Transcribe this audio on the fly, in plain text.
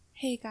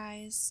Hey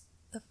guys,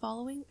 the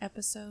following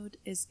episode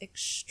is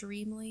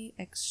extremely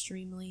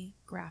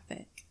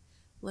graphic.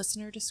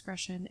 Listener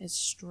discretion is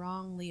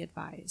strongly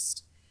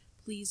advised.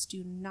 Please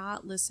do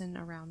not listen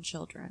around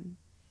children.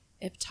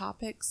 If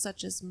topics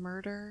such as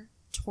murder,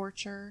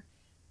 torture,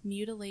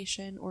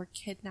 mutilation, or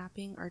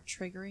kidnapping are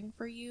triggering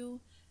for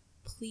you,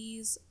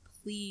 please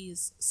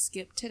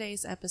skip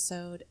today's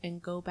episode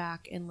and go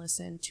back and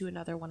listen to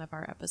another one of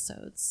our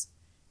episodes.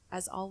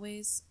 As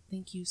always,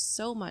 thank you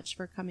so much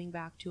for coming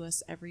back to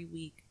us every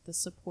week. The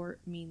support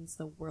means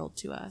the world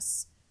to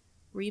us.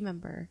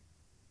 Remember,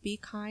 be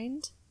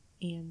kind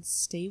and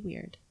stay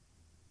weird.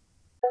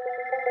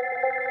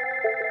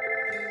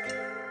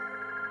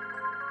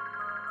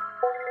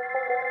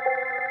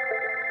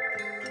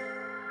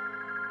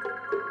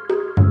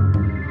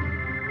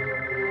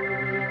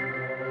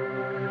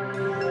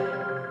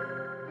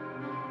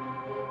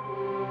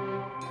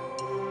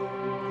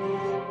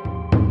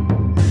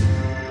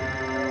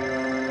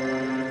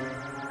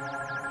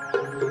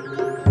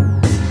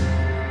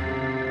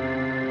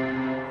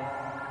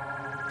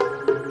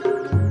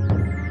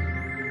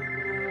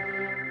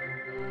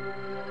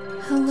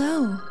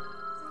 Hello,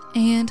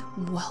 and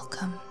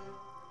welcome.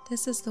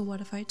 This is the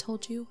What If I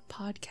Told You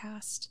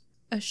podcast,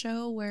 a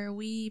show where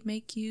we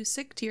make you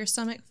sick to your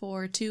stomach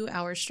for 2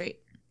 hours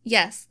straight.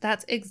 Yes,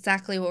 that's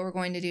exactly what we're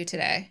going to do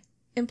today.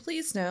 And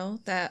please know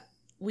that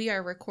we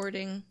are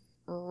recording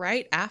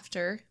right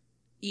after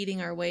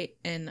eating our weight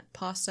in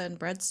pasta and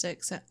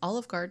breadsticks at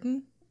Olive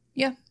Garden.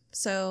 Yeah.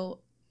 So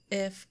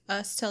if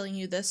us telling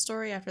you this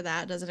story after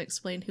that doesn't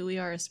explain who we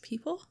are as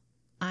people,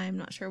 I'm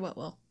not sure what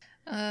will.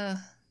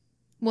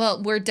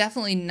 Well, we're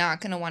definitely not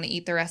going to want to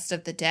eat the rest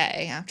of the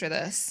day after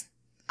this.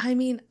 I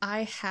mean,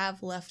 I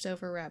have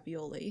leftover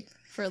ravioli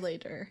for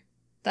later.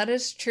 That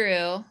is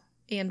true.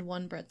 And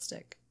 1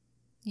 breadstick.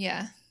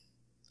 Yeah.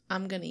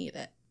 I'm going to eat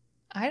it.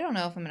 I don't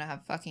know if I'm going to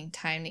have fucking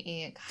time to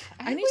eat.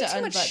 I need to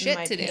unbutton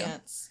my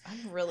pants.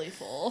 I'm really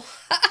full.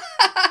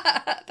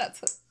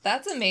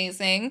 That's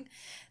amazing.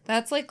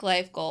 That's like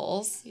life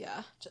goals.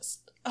 Yeah,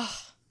 just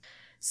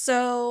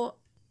So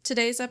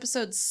today's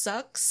episode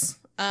sucks.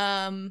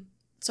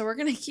 So we're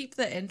going to keep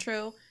the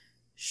intro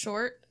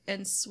short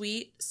and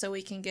sweet so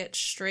we can get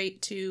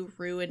straight to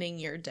ruining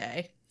your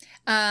day.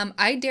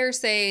 I dare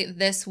say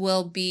this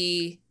will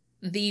be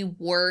the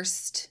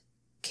worst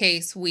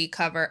case we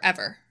cover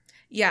ever.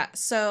 Yeah,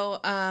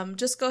 so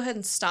just go ahead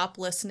and stop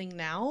listening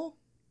now.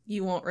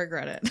 You won't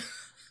regret it.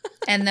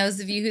 And those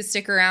of you who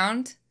stick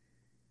around,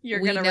 you're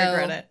going to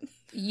regret it.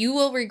 You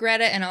will regret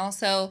it, and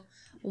also,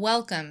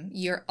 welcome.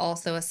 You're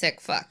also a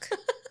sick fuck.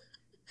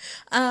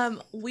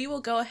 We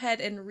will go ahead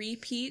and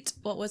repeat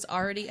what was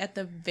already at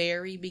the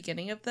very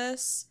beginning of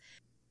this.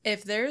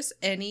 If there's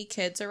any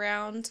kids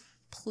around,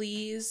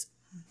 please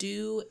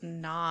do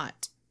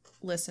not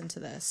listen to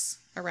this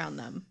around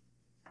them.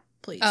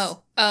 Please.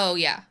 Oh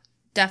yeah.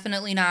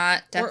 Definitely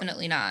not.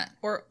 Definitely not.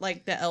 Or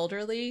like the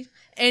elderly.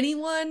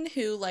 Anyone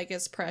who like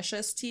is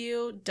precious to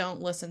you,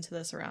 don't listen to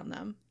this around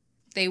them.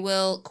 They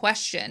will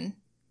question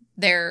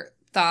their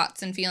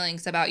thoughts and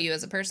feelings about you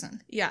as a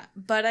person. Yeah,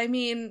 but I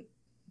mean,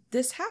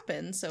 this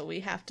happened, so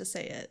we have to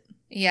say it.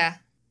 Yeah.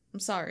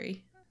 I'm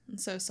sorry. I'm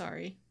so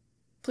sorry.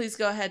 Please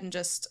go ahead and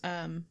just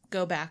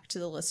go back to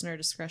the listener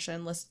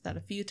discretion. Listen to that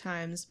a few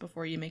times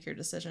before you make your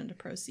decision to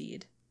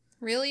proceed.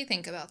 Really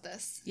think about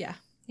this. Yeah.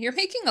 You're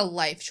making a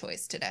life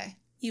choice today.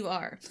 You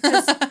are.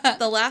 Because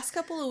the last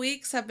couple of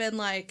weeks have been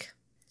like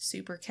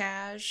super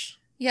cash.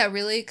 Yeah,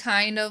 really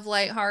kind of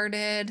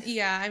lighthearted.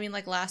 Yeah, I mean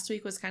like last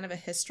week was kind of a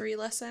history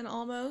lesson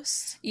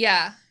almost.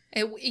 Yeah.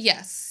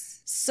 Yes.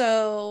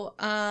 So,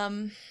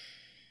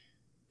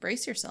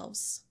 brace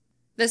yourselves.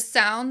 This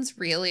sounds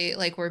really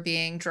like we're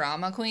being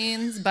drama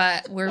queens,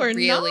 but we're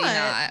really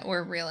not.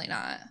 We're really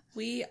not.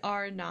 We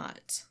are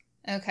not.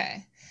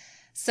 Okay.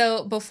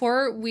 So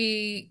before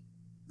we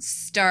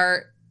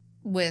start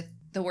with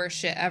the worst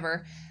shit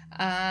ever,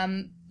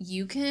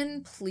 you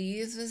can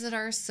please visit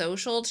our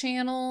social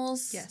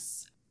channels.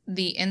 Yes.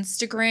 The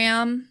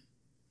Instagram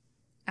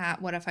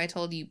at What If I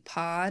Told You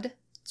Pod.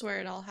 It's where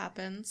it all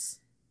happens.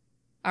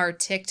 Our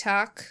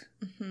TikTok.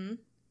 Mm-hmm.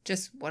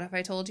 Just What If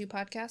I Told You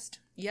podcast.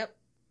 Yep.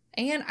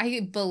 And I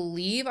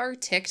believe our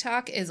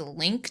TikTok is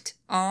linked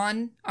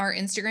on our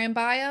Instagram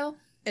bio.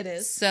 It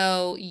is.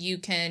 So you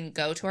can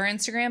go to our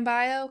Instagram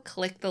bio,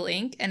 click the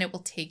link, and it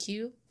will take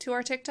you to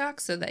our TikTok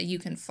so that you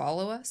can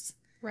follow us.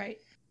 Right.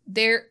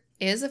 There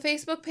is a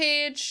Facebook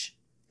page.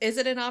 Is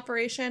it in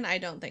operation? I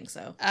don't think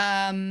so.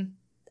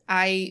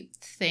 I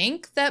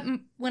think that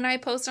when I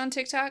post on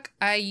TikTok,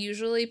 I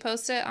usually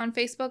post it on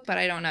Facebook, but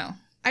I don't know.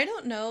 I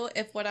don't know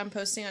if what I'm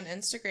posting on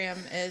Instagram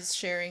is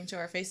sharing to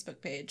our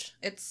Facebook page.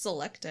 It's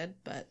selected,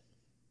 but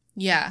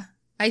yeah,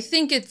 I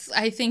think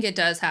it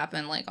does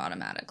happen like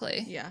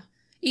automatically. Yeah.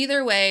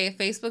 Either way,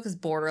 Facebook is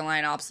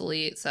borderline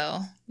obsolete, so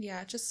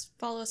yeah, just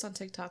follow us on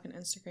TikTok and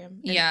Instagram.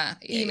 And yeah,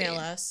 email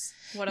us.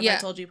 What if I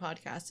told you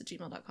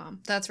podcast@gmail.com.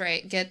 That's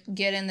right. Get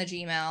in the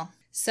Gmail.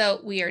 So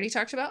we already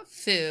talked about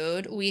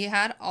food. We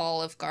had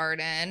Olive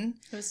Garden.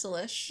 It was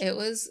delish. It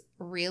was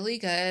really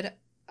good.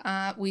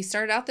 we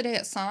started out the day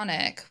at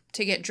Sonic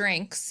to get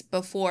drinks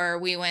before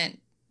we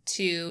went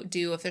to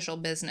do official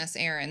business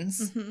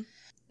errands. Mm-hmm.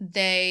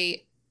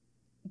 They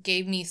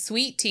gave me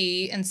sweet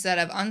tea instead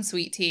of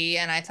unsweet tea,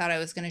 and I thought I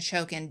was going to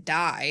choke and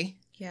die.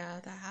 Yeah,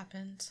 that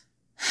happened.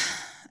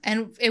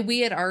 And we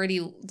had already,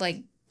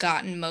 like,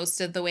 gotten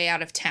most of the way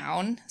out of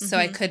town, so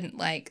I couldn't,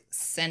 like,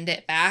 send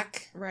it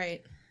back.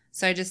 Right.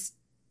 So I just,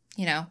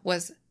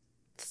 was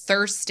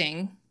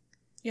thirsting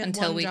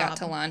until we got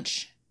to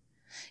lunch.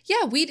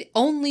 Yeah, we'd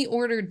only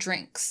ordered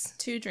drinks.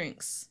 2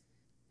 drinks.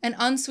 And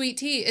unsweet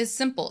tea is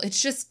simple.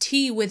 It's just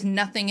tea with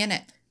nothing in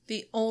it.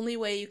 The only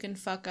way you can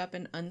fuck up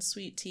an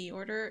unsweet tea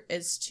order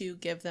is to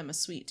give them a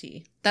sweet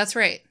tea. That's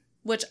right.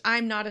 Which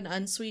I'm not an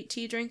unsweet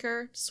tea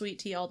drinker. Sweet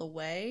tea all the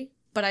way.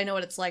 But I know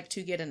what it's like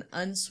to get an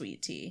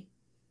unsweet tea.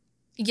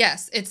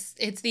 Yes, it's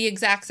the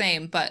exact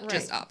same, but Right.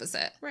 just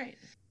opposite. Right.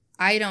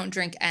 I don't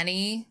drink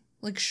any,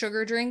 like,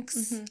 sugar drinks.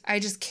 Mm-hmm. I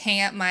just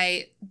can't.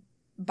 My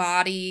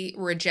body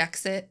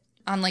rejects it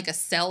on, like, a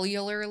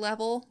cellular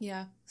level.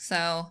 Yeah.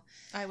 So,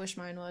 I wish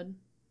mine would.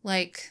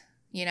 like,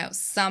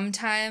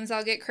 sometimes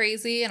I'll get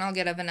crazy and I'll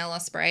get a vanilla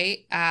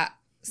Sprite at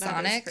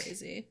Sonic. That is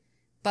crazy.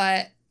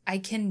 But I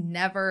can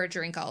never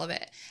drink all of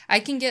it. I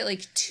can get,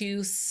 like,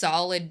 2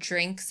 solid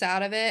drinks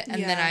out of it,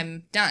 and then Yeah.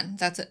 I'm done.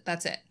 That's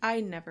it.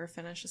 I never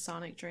finish a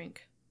Sonic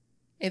drink.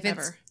 If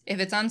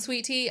it's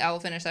unsweet tea, I will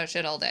finish that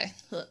shit all day.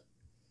 Huh.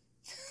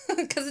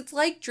 Because it's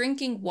like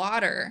drinking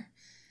water,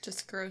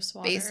 Just gross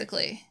water.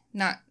 basically.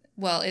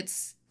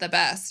 It's the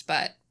best,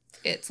 but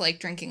it's like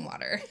drinking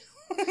water.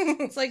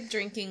 It's like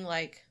drinking,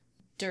 like,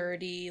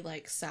 dirty,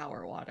 like,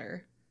 sour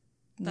water.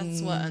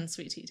 That's what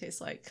unsweet tea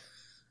tastes like.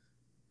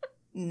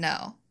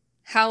 No.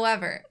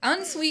 However,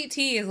 unsweet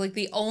tea is, like,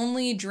 the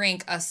only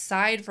drink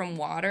aside from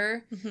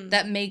water Mm-hmm.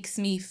 that makes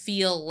me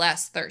feel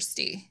less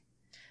thirsty.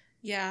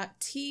 Yeah,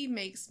 tea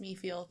makes me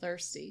feel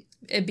thirsty.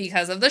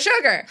 Because of the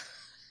sugar.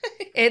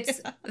 It's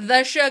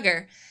the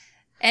sugar.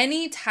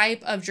 Any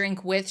type of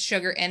drink with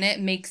sugar in it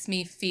makes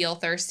me feel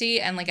thirsty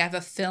and, like, I have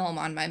a film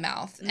on my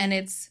mouth. Mm.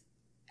 And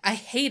I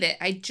hate it.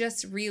 I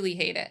just really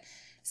hate it.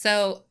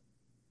 So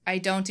I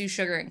don't do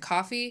sugar in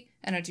coffee.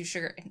 I don't do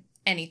sugar in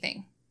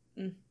anything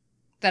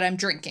that I'm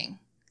drinking.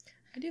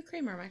 I do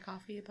creamer in my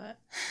coffee, but...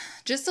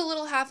 Just a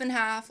little half and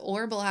half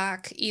or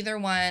black. Either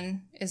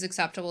one is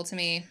acceptable to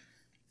me.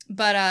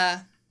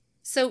 But,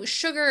 so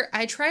sugar,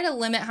 I try to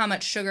limit how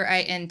much sugar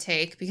I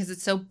intake because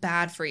it's so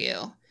bad for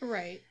you.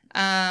 Right.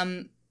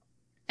 And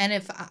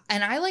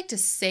I like to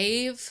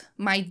save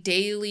my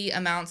daily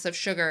amounts of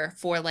sugar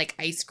for, like,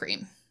 ice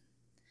cream.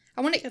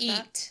 I want to Get eat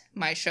that.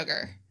 my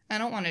sugar. I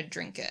don't want to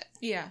drink it.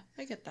 Yeah,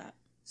 I get that.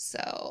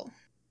 So,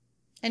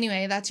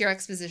 anyway, that's your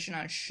exposition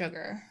on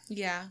sugar.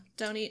 Yeah,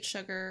 don't eat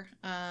sugar,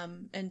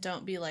 and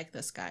don't be like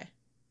this guy.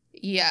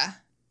 Yeah,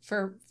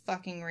 for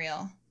fucking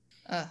real.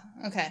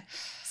 Okay.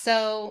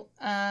 So,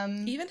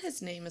 Even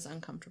his name is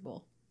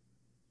uncomfortable.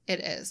 it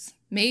is.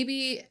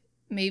 Maybe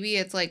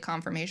it's like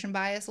confirmation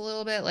bias a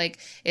little bit. Like,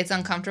 it's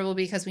uncomfortable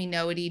because we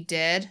know what he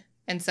did,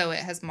 and so it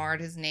has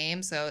marred his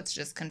name, so it's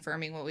just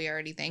confirming what we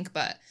already think,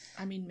 but...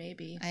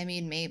 maybe.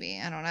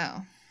 I don't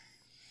know.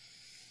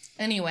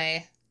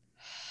 Anyway,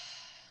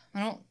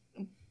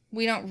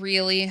 we don't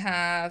really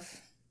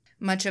have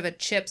much of a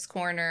Chip's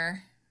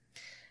corner.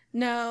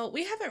 No,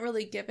 we haven't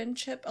really given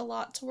Chip a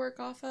lot to work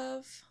off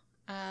of.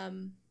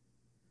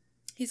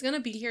 He's gonna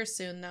be here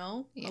soon,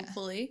 though, Yeah.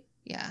 hopefully.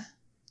 Yeah.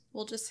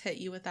 We'll just hit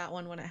you with that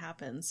one when it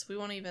happens. We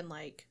won't even,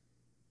 like...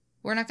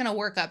 We're not going to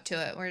work up to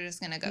it. We're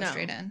just going to go No,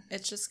 straight in.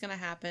 it's just gonna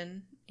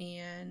happen,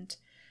 and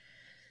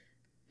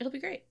it'll be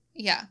great.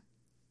 Yeah.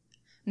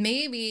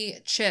 Maybe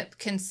Chip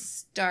can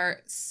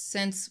start,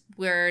 since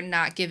we're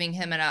not giving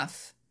him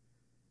enough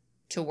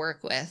to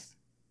work with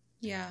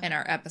Yeah. in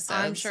our episodes.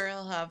 I'm sure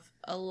he'll have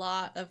a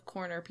lot of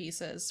corner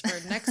pieces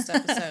for next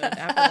episode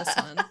after this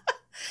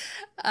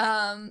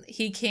one.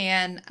 He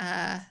can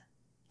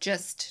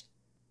just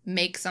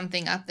make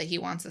something up that he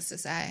wants us to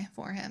say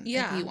for him.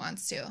 Yeah. If he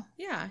wants to.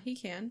 Yeah, he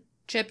can.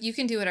 Chip, you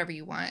can do whatever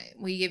you want.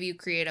 We give you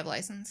creative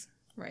license.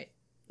 Right.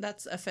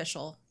 That's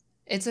official.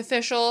 It's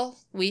official.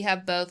 We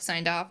have both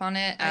signed off on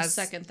it I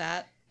second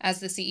that. as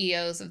the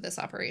CEOs of this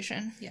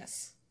operation.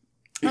 Yes.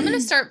 I'm going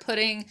to start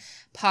putting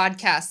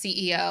podcast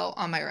CEO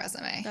on my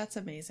resume. That's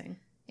amazing.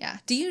 Yeah.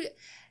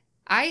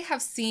 I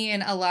have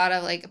seen a lot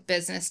of, like,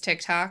 business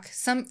TikTok.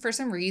 For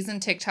some reason,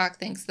 TikTok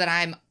thinks that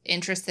I'm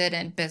interested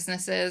in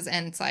businesses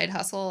and side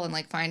hustle and,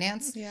 like,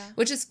 finance, Yeah.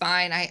 which is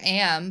fine. I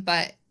am,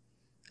 but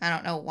I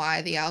don't know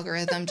why the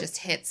algorithm just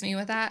hits me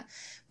with that.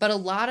 But a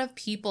lot of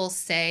people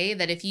say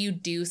that if you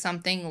do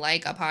something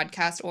like a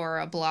podcast or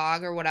a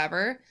blog or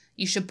whatever,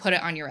 you should put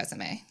it on your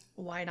resume.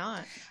 Why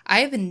not?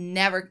 I have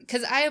never,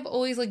 because I have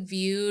always, like,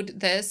 viewed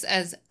this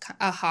as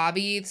a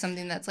hobby,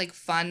 something that's, like,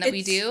 fun that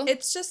we do.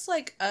 It's just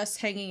like us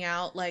hanging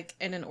out, like,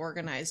 in an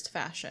organized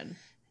fashion.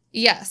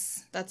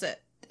 Yes. That's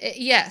it.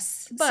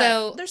 Yes. But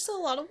so there's still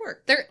a lot of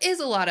work. there is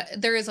a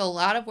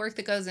lot of work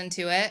that goes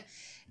into it,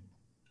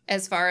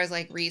 as far as,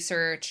 like,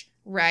 research,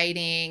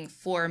 writing,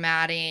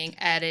 formatting,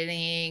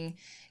 editing,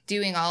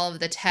 doing all of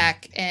the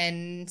tech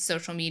and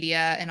social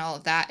media and all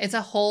of that. It's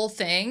a whole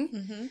thing,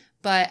 Mm-hmm.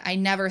 but I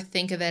never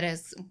think of it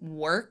as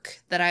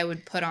work that I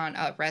would put on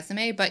a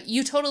resume, but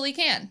you totally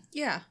can.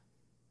 Yeah.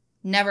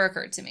 Never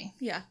occurred to me.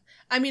 Yeah.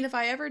 I mean, if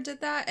I ever did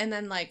that and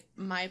then, like,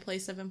 my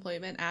place of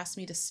employment asked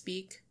me to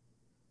speak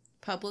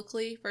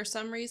publicly for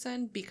some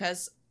reason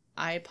because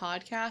I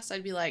podcast,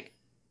 I'd be like,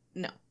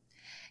 no.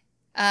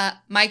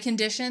 My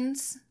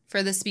conditions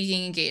for the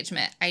speaking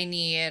engagement, I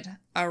need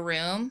a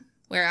room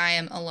where I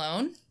am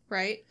alone.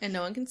 Right? And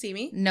no one can see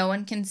me. No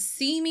one can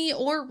see me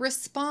or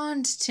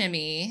respond to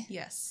me.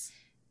 Yes.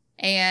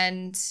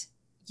 And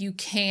you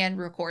can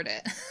record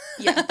it.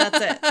 Yeah,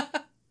 that's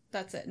it.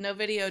 That's it. No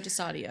video,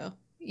 just audio.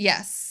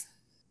 Yes.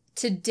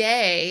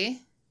 Today,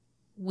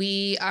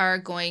 we are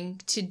going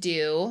to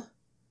do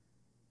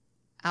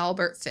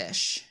Albert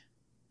Fish.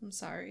 I'm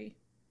sorry.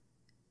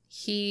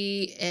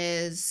 He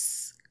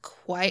is,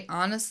 quite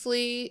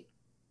honestly,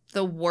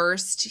 the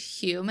worst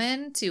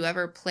human to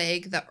ever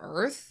plague the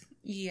earth.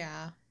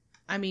 Yeah.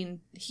 I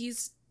mean,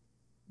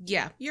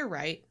 yeah, you're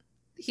right.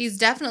 He's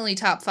definitely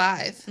top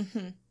 5.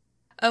 Mm-hmm.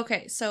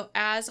 Okay, so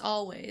as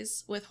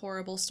always with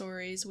horrible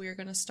stories, we are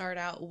going to start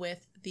out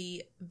with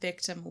the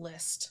victim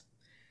list.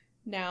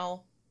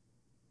 Now,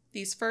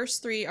 these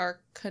first 3 are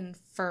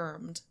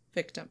confirmed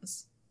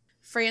victims.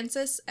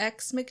 Francis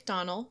X.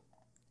 McDonnell,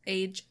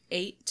 age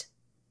 8.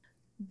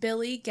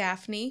 Billy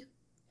Gaffney,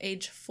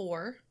 age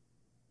 4.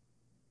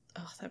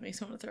 Oh, that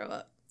makes me want to throw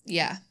up.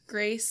 Yeah.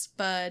 Grace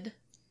Budd,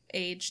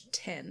 age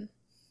 10.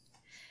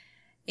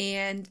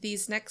 And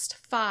these next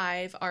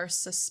 5 are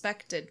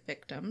suspected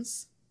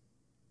victims.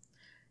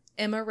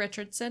 Emma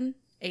Richardson,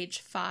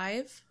 age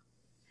 5.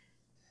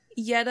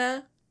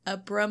 Yetta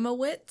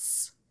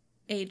Abramowitz,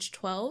 age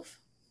 12.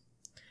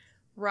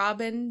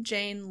 Robin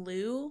Jane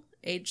Liu,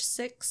 age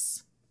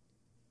 6.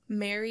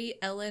 Mary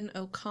Ellen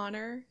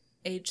O'Connor,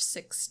 age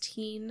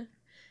 16.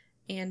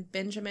 And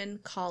Benjamin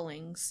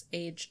Collings,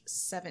 age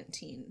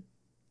 17.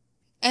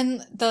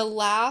 And the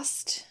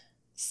last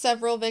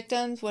several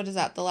victims, what is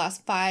that? The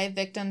last 5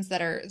 victims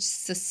that are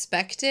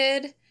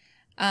suspected,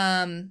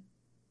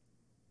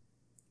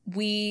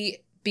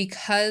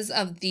 because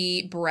of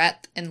the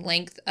breadth and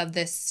length of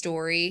this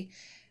story,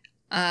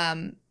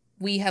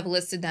 we have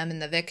listed them in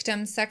the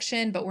victims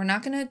section, but we're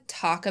not going to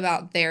talk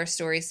about their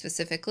story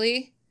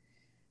specifically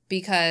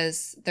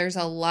because there's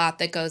a lot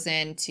that goes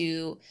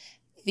into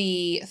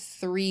the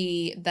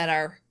 3 that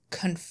are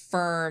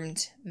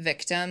confirmed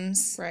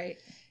victims. Right.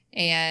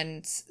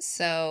 And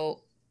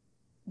so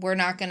we're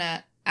not going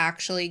to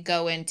actually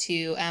go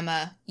into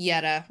Emma,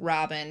 Yetta,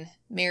 Robin,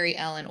 Mary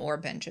Ellen, or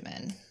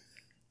Benjamin.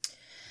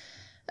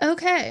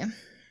 Okay.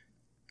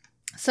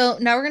 So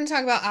now we're going to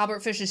talk about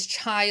Albert Fish's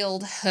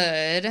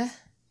childhood.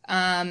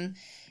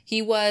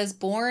 He was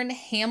born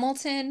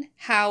Hamilton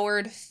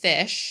Howard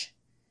Fish,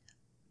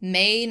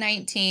 May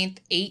 19th,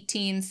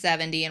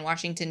 1870 in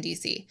Washington,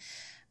 D.C.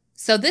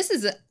 So this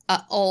is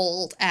an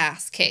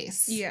old-ass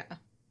case. Yeah.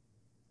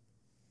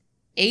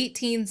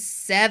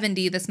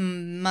 1870, this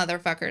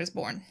motherfucker is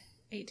born.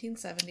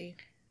 1870.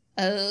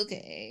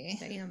 Okay.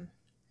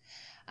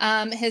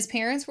 Damn. His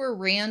parents were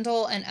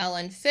Randall and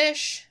Ellen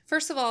Fish.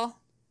 First of all,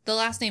 the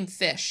last name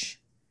Fish.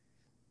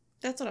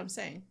 That's what I'm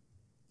saying.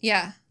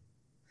 Yeah.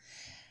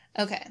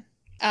 Okay.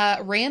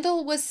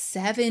 Randall was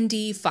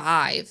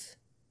 75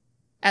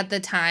 at the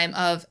time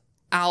of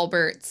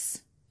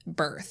Albert's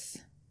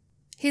birth.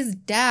 His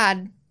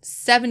dad,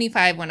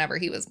 75 whenever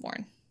he was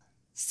born.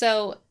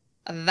 So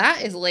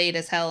that is late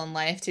as hell in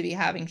life to be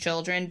having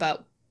children,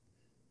 but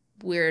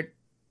we're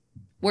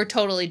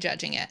totally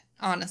judging it,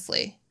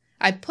 honestly.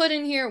 I put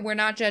in here, we're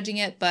not judging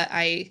it, but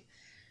I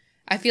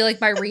feel like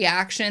my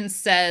reaction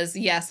says,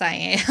 yes,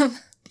 I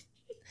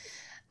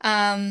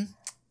am.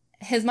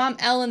 His mom,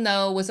 Ellen,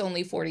 though, was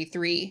only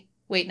 43.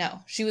 Wait,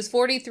 no. She was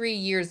 43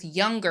 years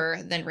younger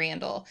than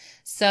Randall.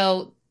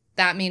 So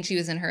that means she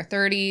was in her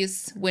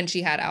 30s when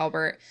she had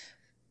Albert.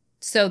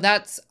 So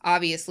that's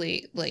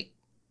obviously, like,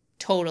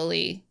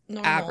 totally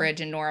normal.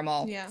 Average and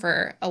normal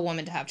for a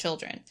woman to have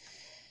children.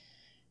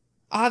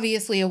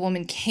 Obviously, a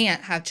woman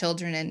can't have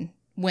children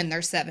when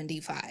they're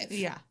 75.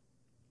 Yeah.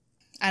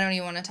 I don't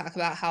even want to talk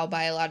about how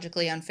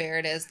biologically unfair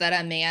it is that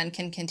a man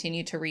can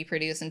continue to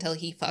reproduce until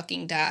he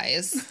fucking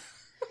dies.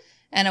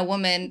 And a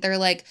woman, they're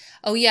like,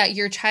 oh yeah,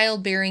 your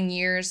childbearing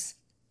years,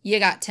 you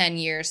got 10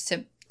 years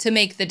to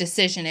make the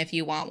decision if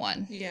you want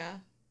one. Yeah.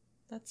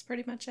 That's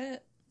pretty much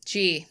it.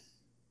 Gee,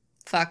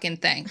 fucking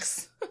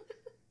thanks.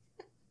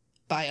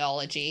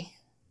 Biology.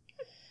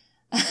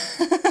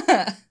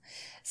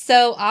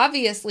 So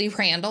obviously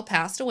Randall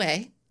passed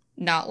away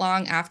not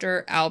long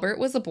after Albert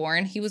was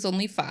born. He was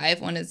only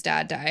 5 when his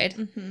dad died.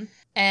 Mm-hmm.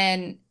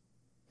 And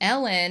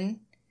Ellen,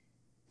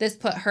 this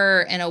put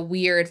her in a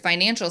weird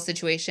financial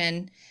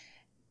situation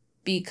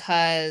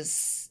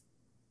because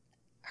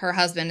her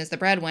husband is the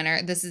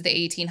breadwinner. This is the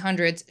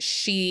 1800s.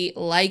 She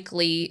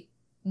likely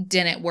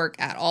didn't work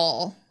at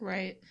all.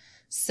 Right.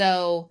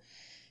 So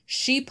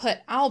she put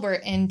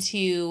Albert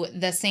into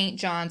the St.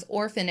 John's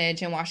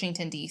Orphanage in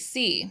Washington,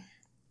 D.C.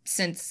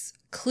 Since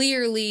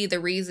clearly the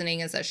reasoning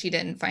is that she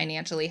didn't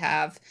financially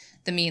have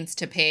the means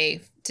to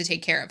pay to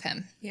take care of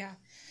him. Yeah.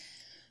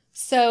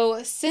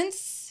 So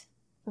since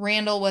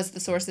Randall was the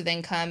source of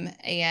income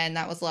and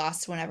that was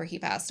lost whenever he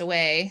passed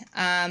away,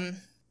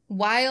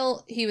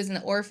 while he was in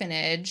the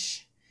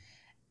orphanage,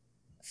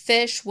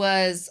 Fish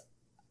was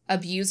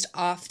abused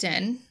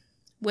often,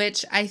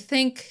 which I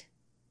think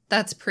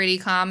that's pretty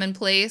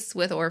commonplace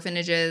with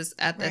orphanages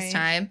at this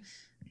time.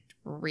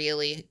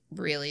 Really,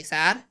 really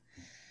sad.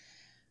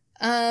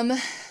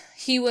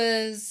 He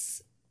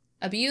was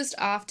abused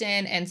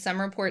often, and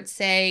some reports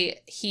say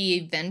he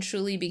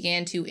eventually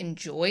began to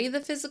enjoy the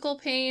physical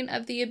pain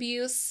of the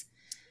abuse.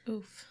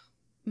 Oof.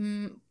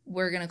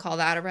 We're going to call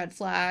that a red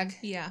flag.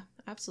 Yeah,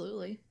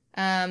 absolutely.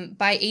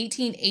 By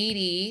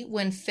 1880,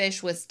 when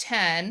Fish was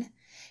 10,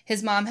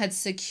 his mom had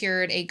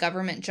secured a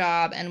government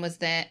job and was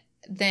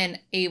then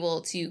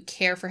able to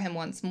care for him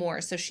once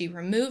more. So she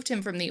removed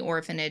him from the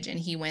orphanage and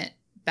he went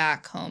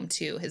back home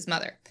to his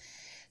mother.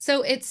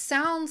 So it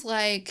sounds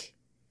like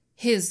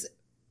his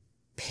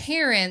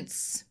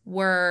parents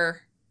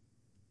were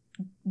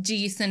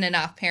decent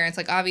enough parents.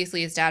 Like,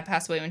 obviously his dad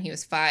passed away when he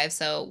was 5,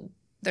 so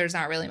there's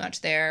not really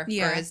much there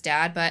for his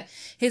dad. But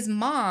his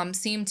mom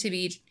seemed to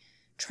be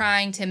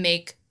trying to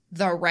make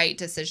the right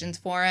decisions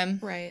for him.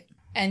 Right.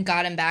 And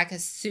got him back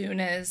as soon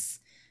as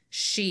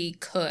she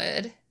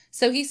could.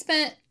 So he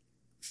spent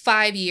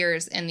 5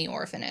 years in the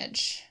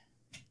orphanage.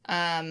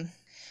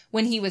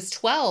 When he was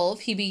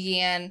 12, he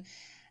began,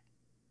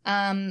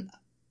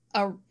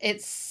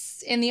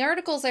 it's in the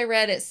articles I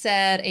read, it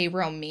said a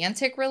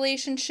romantic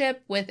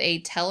relationship with a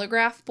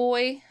telegraph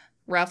boy,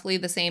 roughly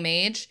the same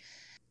age.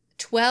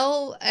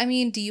 12, I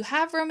mean, do you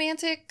have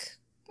romantic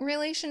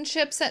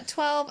relationships at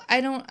 12?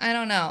 I don't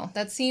know.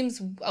 That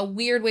seems a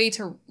weird way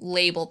to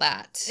label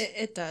that.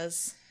 It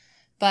does.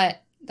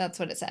 But that's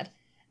what it said.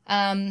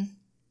 I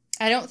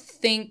don't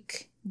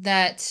think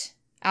that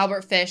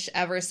Albert Fish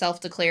ever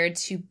self-declared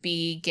to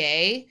be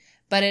gay,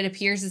 but it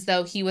appears as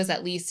though he was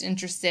at least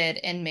interested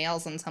in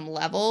males on some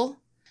level.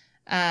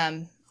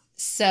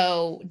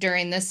 So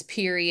during this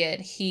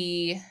period,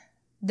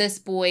 this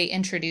boy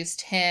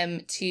introduced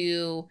him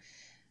to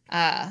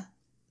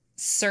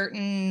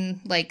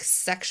certain like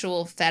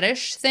sexual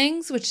fetish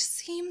things, which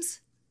seems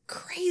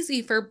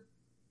crazy for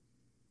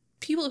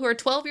people who are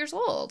 12 years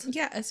old.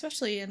 Yeah,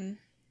 especially in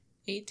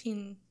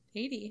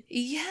 1880.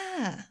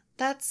 Yeah,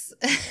 that's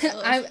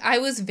I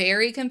was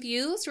very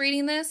confused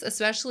reading this,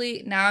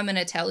 especially now I'm going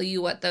to tell you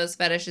what those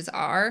fetishes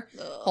are.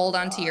 Hold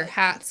on to your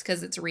hats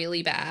because it's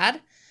really bad.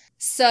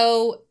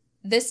 So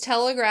this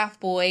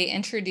telegraph boy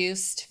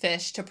introduced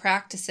Fish to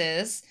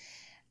practices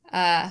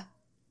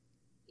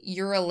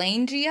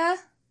urinalia,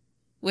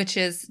 which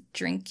is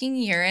drinking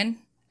urine.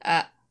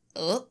 I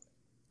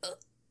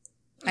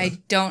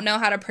don't know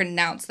how to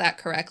pronounce that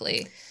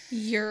correctly.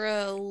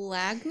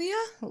 Urolagnia?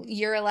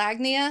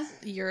 Urolagnia?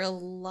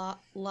 Urolagna?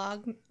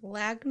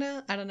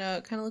 I don't know.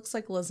 It kind of looks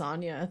like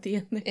lasagna at the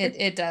end there.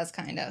 It does,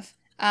 kind of.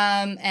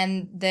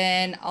 And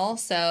then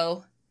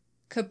also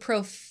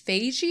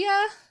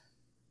coprophagia?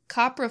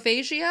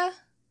 Coprophagia?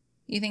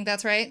 You think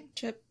that's right?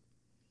 Chip.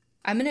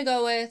 I'm going to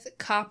go with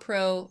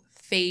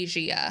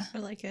coprophagia. I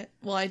like it.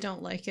 Well, I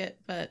don't like it,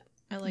 but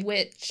I like it.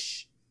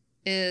 Which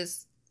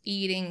is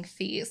eating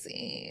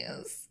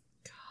feces.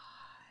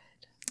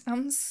 God.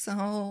 I'm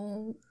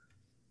so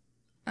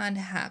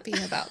unhappy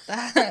about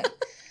that.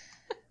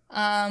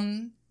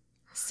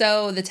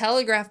 So the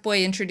telegraph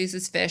boy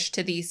introduces Fish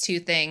to these two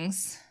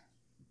things.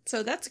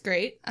 So that's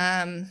great.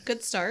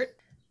 Good start.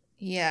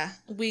 Yeah.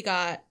 We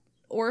got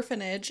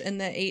orphanage in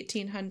the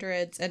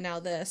 1800s and now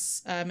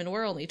this, and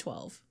we're only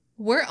 12.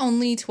 We're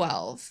only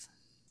 12.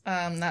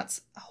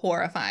 That's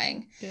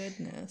horrifying.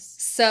 Goodness.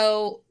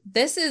 So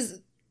this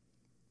is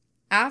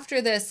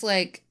after this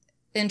like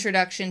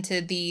introduction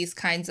to these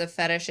kinds of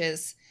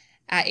fetishes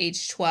at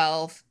age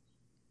 12.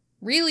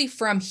 Really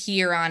from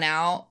here on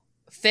out,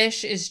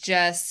 Fish is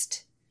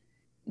just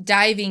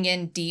diving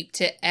in deep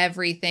to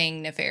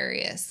everything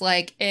nefarious.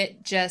 Like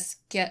it just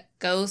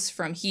goes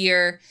from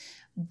here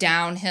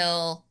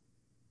downhill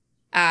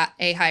at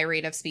a high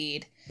rate of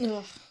speed.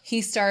 Ugh.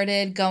 He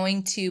started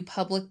going to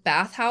public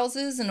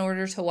bathhouses in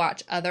order to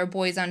watch other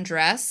boys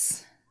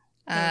undress.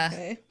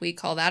 Okay. We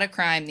call that a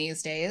crime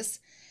these days.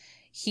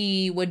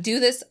 He would do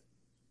this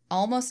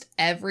almost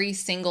every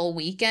single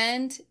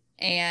weekend.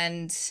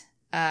 And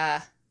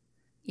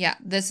yeah,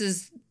 this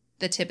is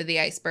the tip of the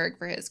iceberg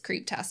for his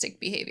creeptastic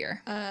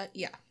behavior.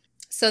 Yeah.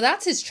 So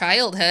that's his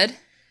childhood.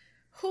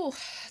 Whew,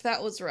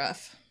 that was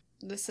rough.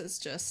 This is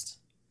just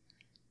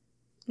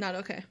not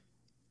okay.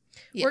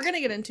 Yeah. We're going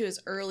to get into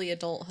his early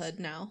adulthood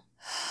now.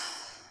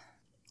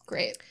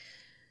 Great.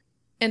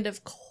 And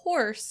of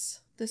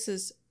course, this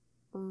is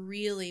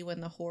really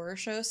when the horror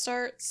show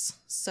starts.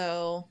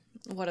 So,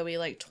 what are we,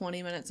 like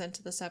 20 minutes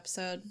into this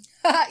episode?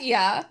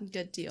 Yeah.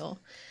 Good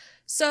deal.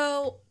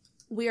 So,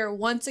 we are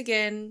once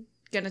again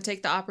going to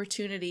take the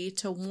opportunity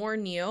to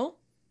warn you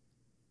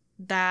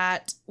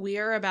that we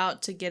are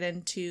about to get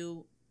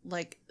into,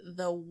 like,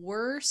 the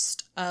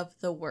worst of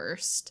the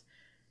worst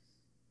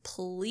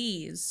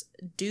please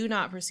do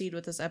not proceed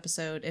with this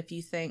episode if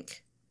you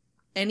think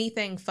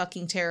anything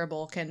fucking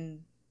terrible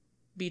can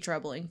be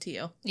troubling to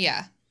you.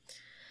 Yeah.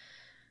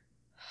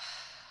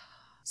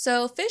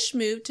 So Fish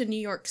moved to New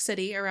York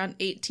City around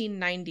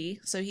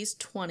 1890, so he's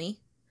 20.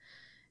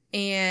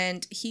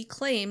 And he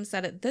claims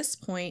that at this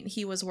point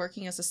he was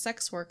working as a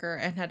sex worker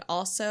and had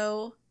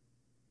also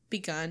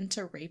begun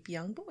to rape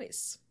young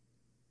boys.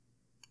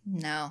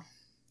 No.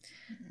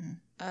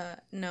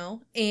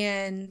 No.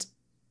 And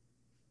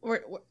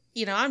we're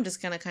I'm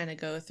just going to kind of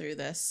go through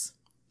this.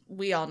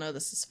 We all know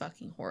this is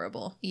fucking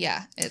horrible.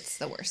 Yeah, it's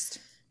the worst.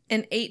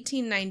 In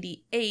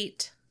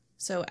 1898,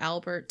 so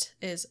Albert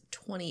is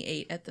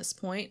 28 at this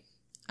point,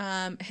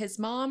 his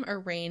mom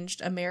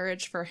arranged a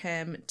marriage for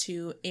him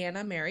to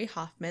Anna Mary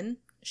Hoffman.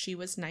 She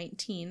was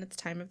 19 at the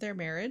time of their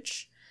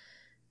marriage.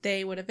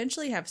 They would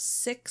eventually have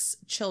 6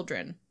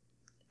 children: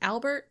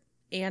 Albert,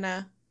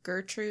 Anna,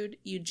 Gertrude,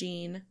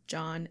 Eugene,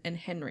 John, and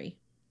Henry.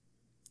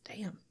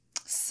 Damn.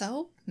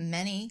 So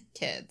many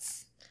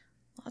kids.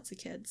 Lots of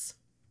kids.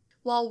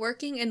 While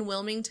working in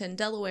Wilmington,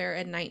 Delaware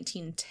in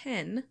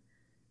 1910,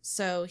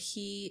 so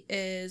he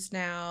is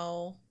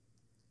now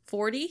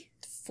 40.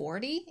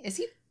 40? Is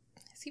he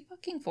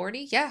fucking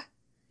 40? Yeah.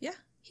 Yeah.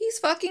 He's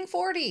fucking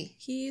 40.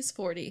 He's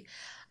 40.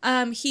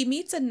 He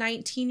meets a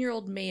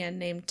 19-year-old man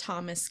named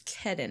Thomas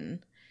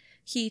Kedden.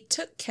 He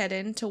took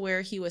Kedden to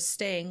where he was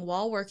staying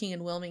while working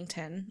in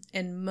Wilmington,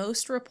 and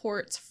most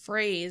reports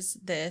phrase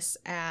this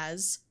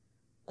as,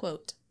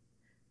 quote,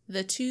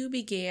 "The two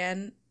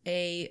began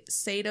a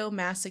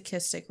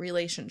sadomasochistic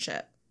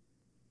relationship."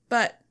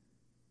 But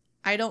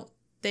I don't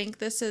think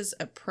this is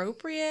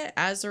appropriate,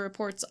 as the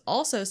reports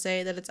also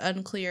say that it's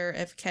unclear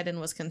if Kedden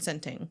was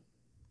consenting.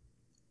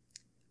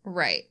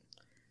 Right.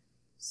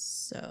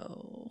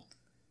 So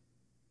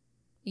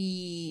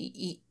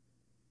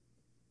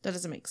that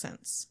doesn't make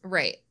sense.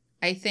 Right.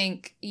 I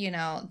think,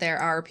 there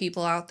are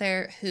people out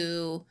there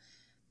who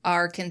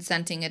are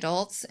consenting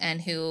adults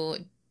and who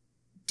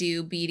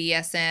do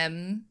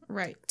BDSM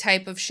right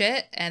type of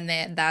shit, and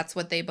that's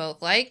what they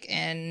both like,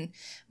 and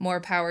more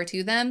power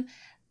to them.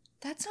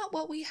 That's not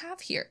what we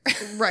have here.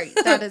 Right.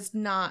 That is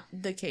not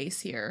the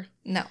case here.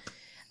 No.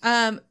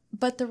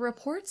 But the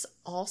reports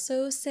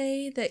also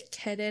say that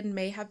Kedden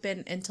may have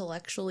been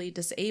intellectually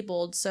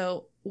disabled,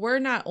 so we're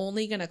not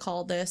only going to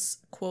call this,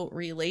 quote,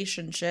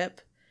 relationship,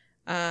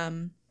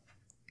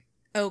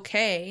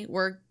 okay,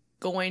 we're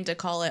going to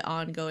call it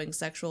ongoing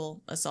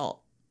sexual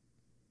assault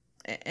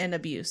and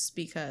abuse,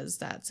 because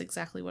that's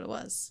exactly what it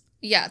was.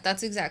 Yeah,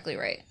 that's exactly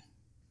right.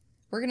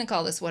 We're going to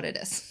call this what it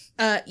is.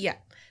 Yeah.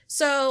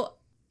 So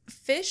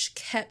Fish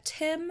kept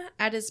him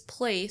at his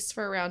place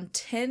for around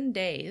 10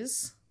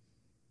 days.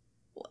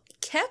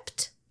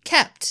 Kept?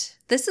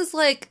 This is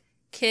like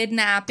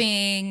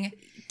kidnapping.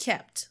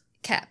 Kept.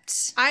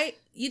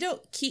 You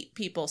don't keep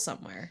people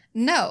somewhere.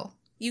 No.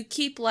 You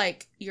keep,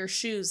 like, your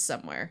shoes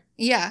somewhere.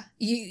 Yeah.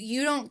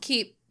 You don't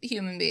keep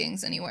human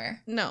beings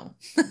anywhere. No.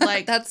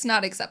 Like, that's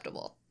not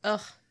acceptable.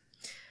 Ugh.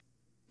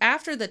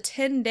 After the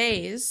 10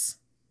 days,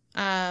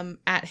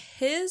 at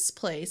his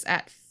place,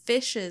 at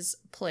Fish's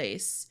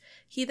place,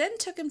 he then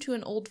took him to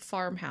an old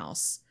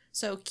farmhouse.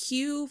 So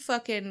cue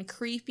fucking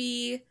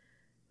creepy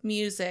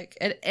music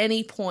at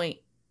any point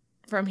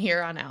from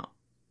here on out.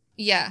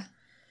 Yeah.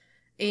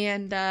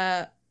 And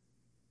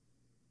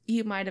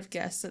you might have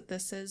guessed that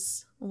this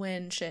is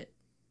when shit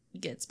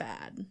gets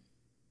bad.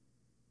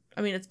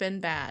 I mean, it's been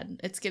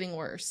bad. It's getting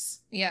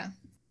worse. Yeah.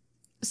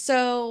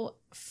 So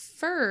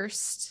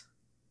first,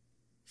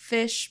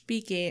 Fish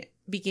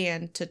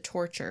began to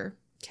torture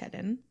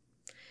Kedden.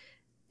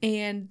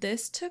 And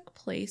this took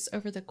place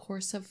over the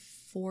course of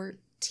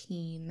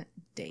 14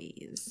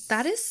 days.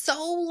 That is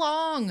so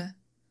long.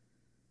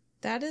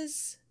 That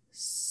is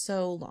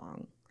so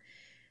long.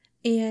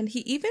 And he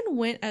even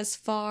went as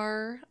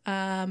far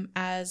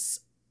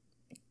as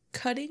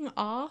cutting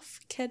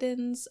off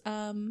Kedden's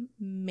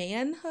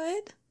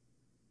manhood.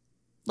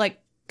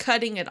 Like,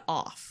 cutting it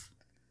off.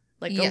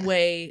 Like,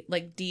 away,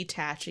 like,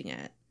 detaching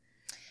it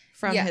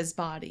from his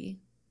body.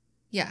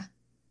 Yeah.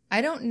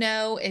 I don't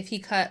know if he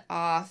cut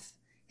off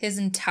his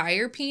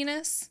entire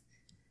penis,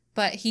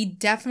 but he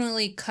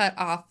definitely cut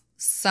off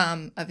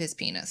some of his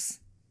penis.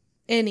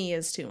 Any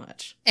is too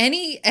much.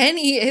 Any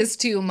is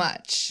too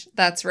much.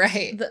 That's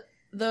right.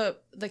 The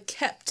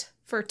kept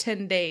for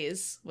 10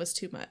 days was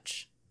too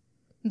much.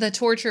 The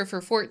torture for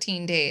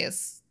 14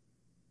 days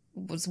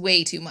was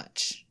way too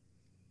much.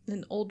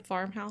 An old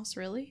farmhouse,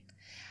 really?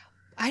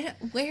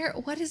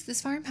 What is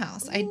this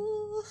farmhouse?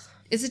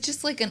 Is it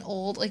just like an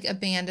old, like,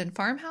 abandoned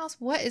farmhouse?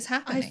 What is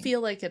happening? I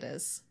feel like it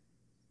is.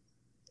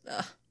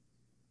 Ugh.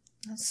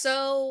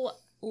 So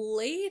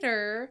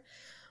later,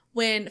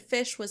 when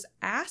Fish was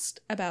asked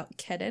about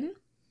Kedden,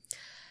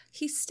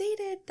 he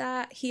stated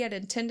that he had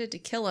intended to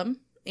kill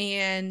him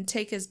and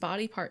take his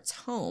body parts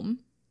home.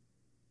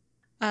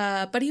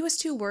 But he was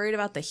too worried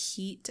about the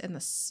heat and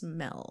the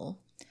smell.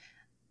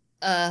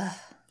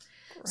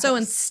 So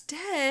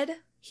instead,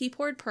 he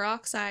poured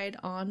peroxide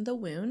on the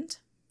wound,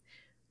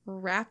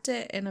 wrapped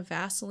it in a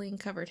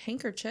Vaseline-covered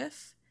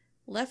handkerchief,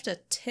 left a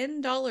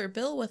 $10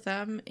 bill with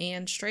him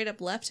and straight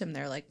up left him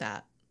there like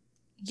that.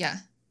 Yeah.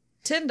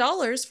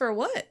 $10 for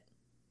what?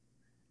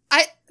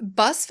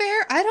 Bus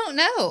fare? I don't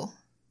know.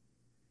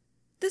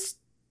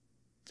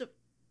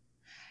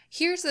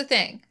 Here's the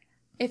thing.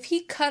 If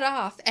he cut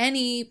off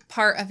any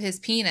part of his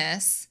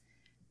penis,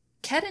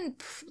 Kedden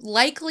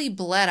likely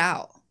bled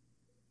out.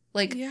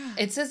 Like, yeah.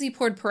 It says he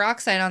poured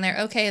peroxide on there.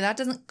 Okay, that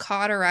doesn't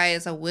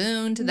cauterize a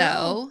wound,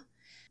 though.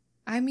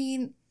 I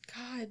mean,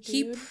 God, dude.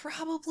 He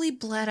probably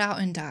bled out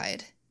and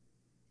died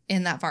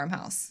in that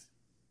farmhouse.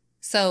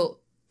 So,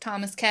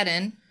 Thomas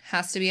Kedden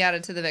has to be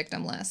added to the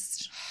victim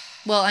list.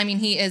 Well, I mean,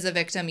 he is a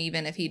victim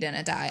even if he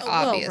didn't die,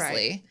 obviously. Well,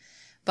 right.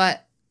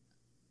 But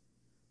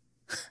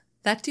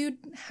that dude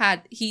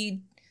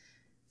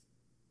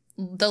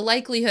the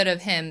likelihood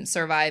of him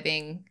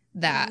surviving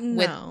that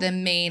with the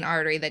main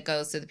artery that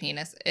goes to the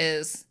penis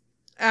is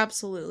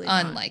absolutely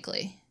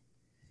unlikely.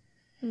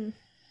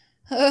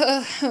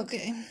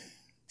 Okay.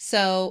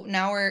 So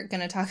now we're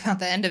going to talk about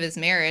the end of his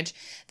marriage.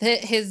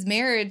 His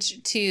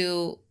marriage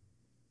to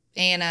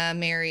Anna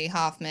Mary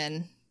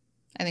Hoffman,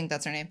 I think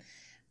that's her name,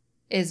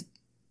 is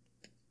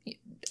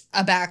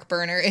a back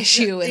burner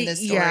issue in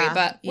this story.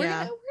 But we're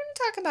gonna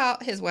talk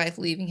about his wife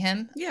leaving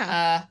him.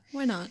 Yeah.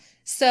 Why not?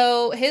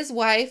 So his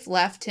wife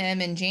left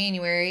him in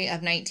January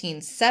of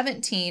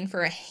 1917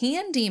 for a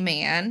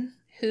handyman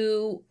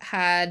who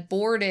had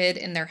boarded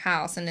in their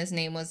house, and his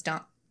name was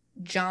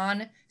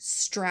John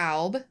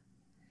Straub.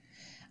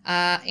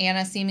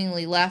 Anna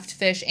seemingly left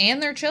Fish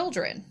and their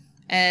children,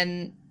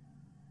 and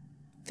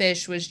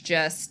Fish was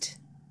just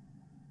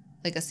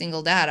like a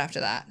single dad after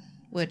that,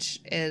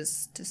 which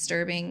is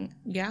disturbing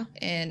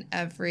in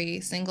every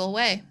single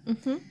way.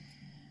 Mm-hmm.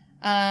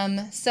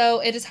 So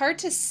it is hard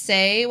to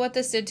say what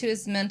this did to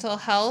his mental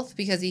health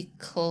because he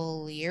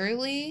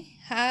clearly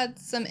had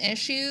some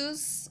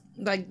issues.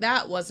 Like,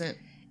 that wasn't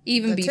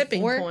even the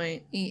tipping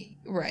point.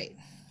 Right.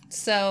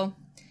 So,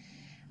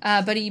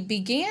 but he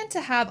began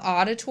to have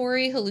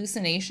auditory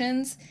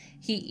hallucinations.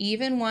 He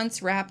even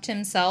once wrapped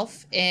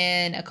himself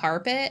in a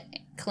carpet,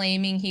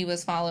 claiming he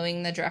was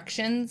following the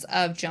directions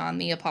of John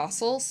the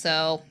Apostle.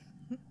 So,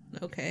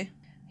 okay.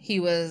 He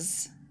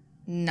was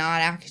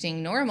not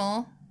acting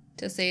normal,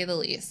 to say the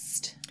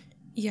least.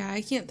 Yeah,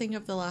 I can't think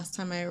of the last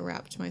time I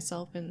wrapped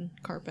myself in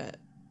carpet.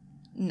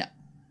 No.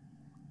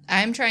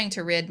 I'm trying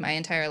to rid my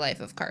entire life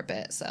of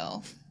carpet,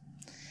 so.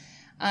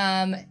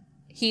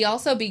 He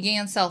also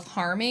began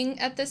self-harming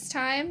at this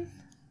time.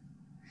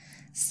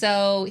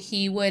 So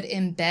he would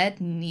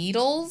embed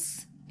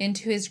needles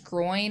into his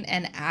groin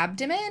and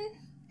abdomen.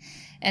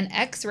 And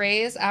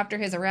x-rays after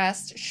his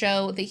arrest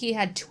show that he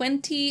had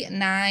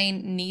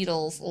 29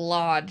 needles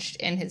lodged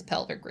in his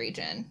pelvic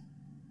region.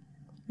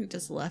 You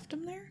just left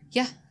him there?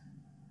 Yeah.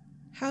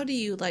 How do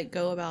you,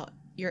 go about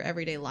your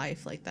everyday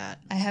life like that?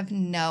 I have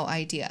no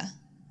idea.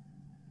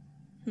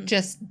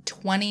 Just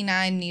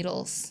 29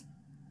 needles.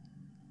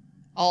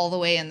 All the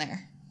way in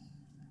there.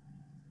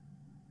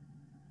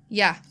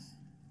 Yeah.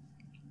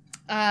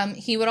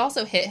 He would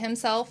also hit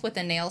himself with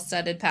a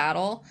nail-studded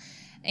paddle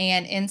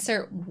and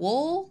insert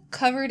wool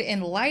covered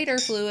in lighter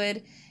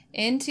fluid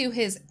into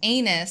his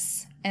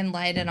anus and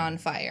light it on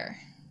fire.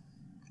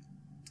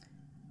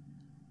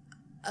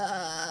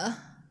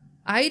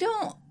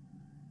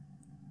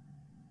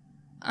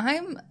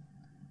 I'm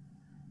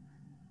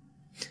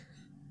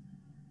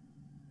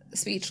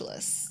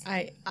speechless.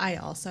 I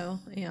also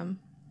am.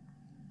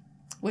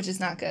 Which is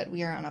not good.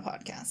 We are on a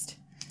podcast.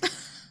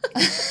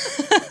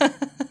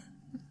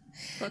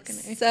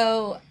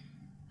 So,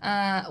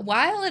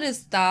 while it is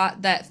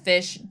thought that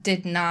Fish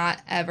did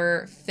not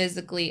ever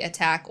physically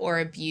attack or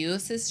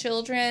abuse his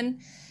children,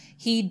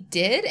 he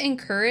did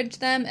encourage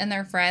them and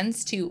their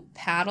friends to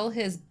paddle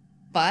his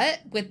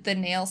butt with the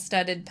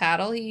nail-studded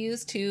paddle he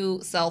used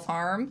to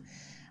self-harm.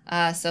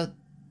 So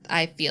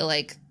I feel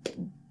like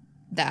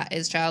that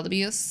is child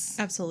abuse.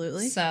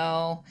 Absolutely.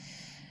 So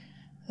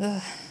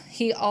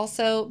he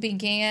also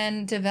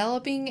began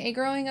developing a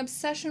growing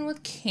obsession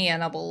with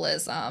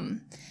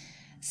cannibalism.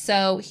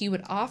 So he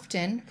would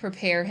often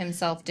prepare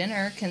himself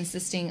dinner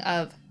consisting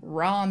of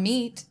raw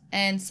meat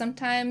and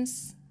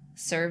sometimes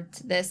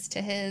served this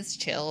to his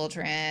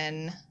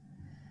children.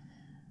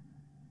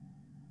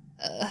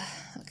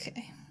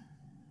 Okay.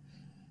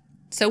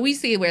 So we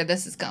see where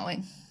this is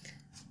going.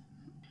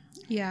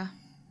 Yeah,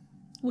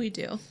 we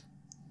do.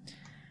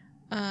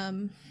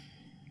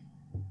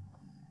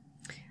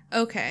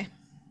 Okay.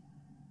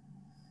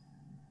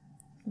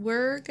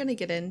 We're going to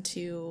get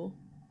into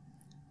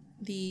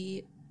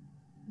the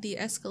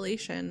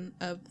escalation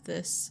of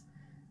this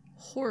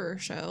horror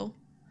show.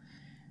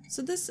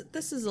 So this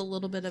is a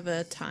little bit of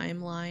a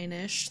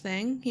timeline-ish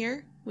thing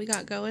here we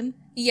got going.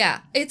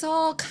 Yeah, it's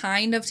all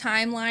kind of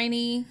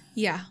timeline-y.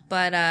 Yeah.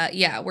 But,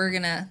 we're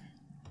going to...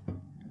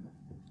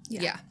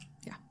 Yeah.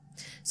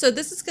 So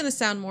this is going to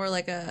sound more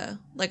like a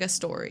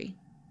story,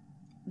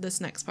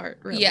 this next part,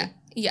 really.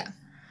 Yeah.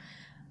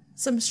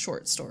 Some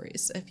short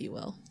stories, if you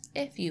will.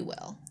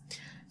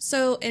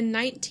 So in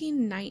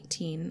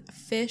 1919,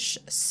 Fish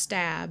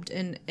stabbed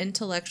an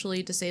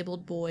intellectually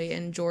disabled boy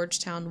in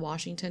Georgetown,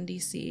 Washington,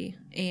 D.C.,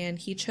 and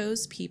he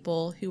chose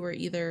people who were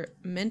either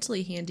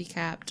mentally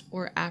handicapped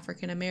or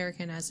African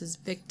American as his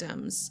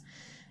victims,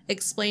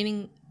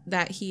 explaining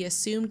that he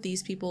assumed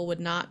these people would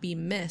not be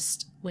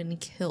missed when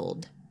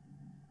killed.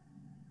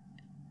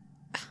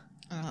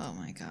 Oh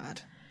my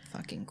God.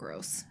 Fucking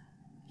gross.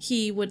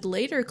 He would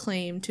later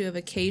claim to have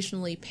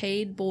occasionally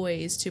paid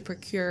boys to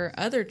procure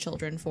other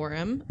children for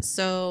him.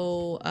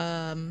 So,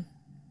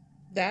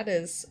 that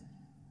is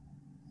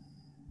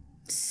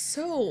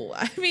so,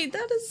 I mean,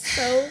 that is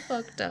so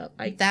fucked up.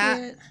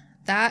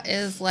 That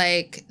is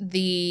like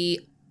the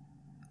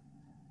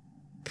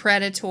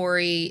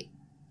predatory,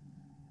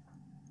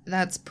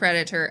 that's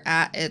Predator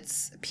at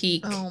its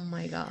peak. Oh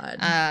my God.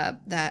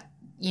 That,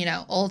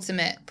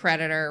 ultimate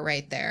predator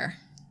right there.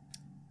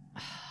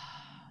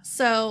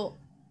 So,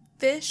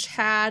 Fish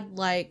had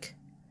like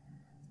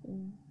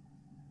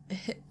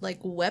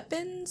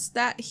weapons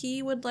that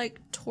he would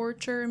like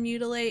torture,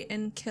 mutilate,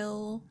 and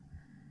kill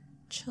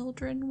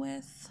children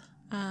with.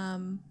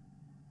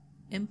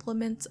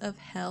 Implements of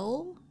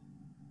hell,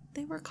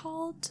 they were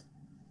called.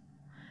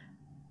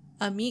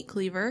 A meat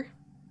cleaver,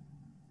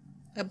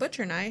 a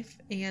butcher knife,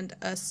 and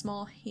a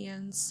small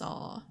hand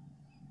saw.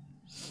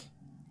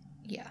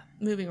 Yeah.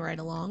 Moving right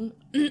along.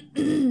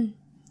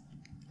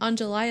 On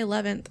July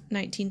 11th,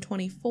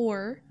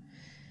 1924,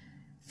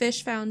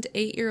 Fish found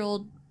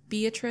 8-year-old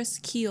Beatrice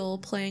Keel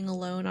playing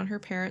alone on her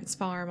parents'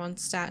 farm on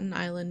Staten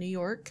Island, New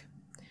York.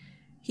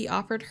 He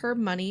offered her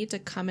money to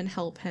come and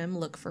help him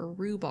look for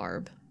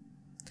rhubarb.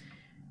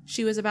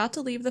 She was about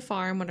to leave the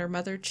farm when her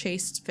mother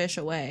chased Fish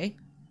away.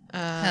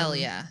 Hell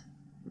yeah.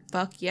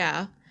 Fuck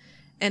yeah.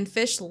 And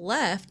Fish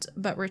left,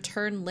 but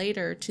returned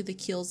later to the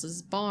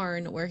Keels'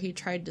 barn where he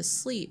tried to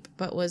sleep,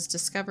 but was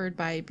discovered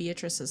by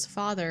Beatrice's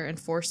father and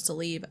forced to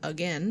leave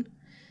again.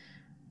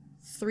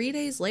 3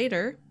 days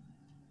later,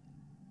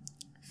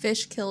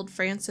 Fish killed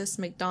Frances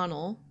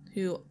McDonnell,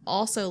 who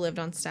also lived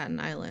on Staten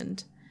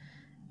Island.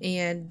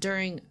 And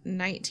during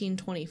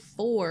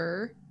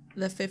 1924,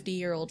 the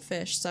 50-year-old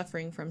Fish,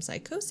 suffering from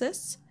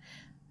psychosis,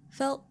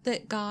 felt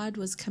that God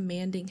was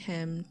commanding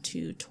him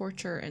to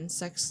torture and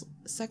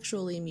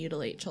sexually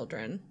mutilate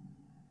children.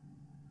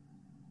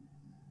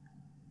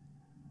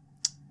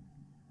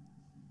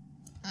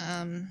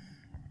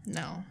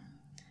 No.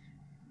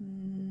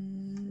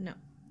 No.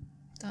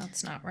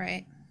 That's not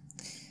right.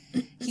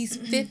 He's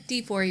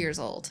 54 years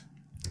old,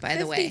 by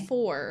the way.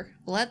 54.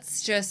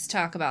 Let's just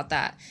talk about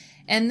that.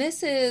 And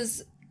this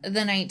is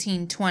the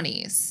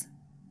 1920s.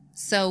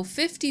 So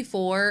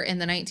 54 in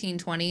the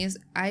 1920s,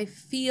 I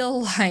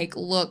feel like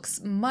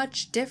looks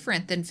much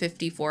different than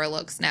 54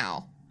 looks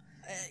now.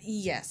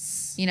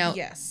 Yes.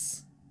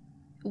 Yes.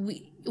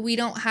 We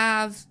don't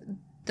have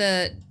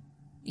the,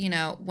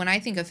 when I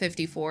think of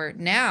 54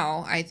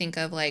 now, I think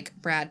of like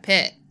Brad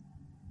Pitt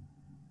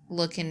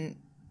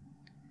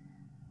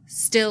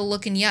still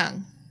looking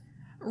young.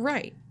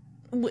 Right.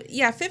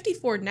 Yeah,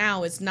 54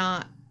 now is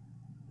not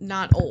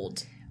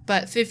old.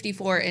 But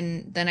 54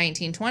 in the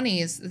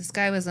 1920s, this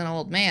guy was an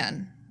old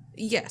man.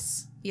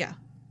 Yes. Yeah.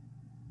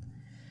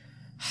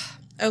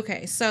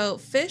 Okay, so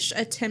Fish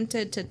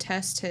attempted to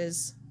test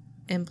his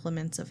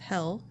implements of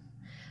hell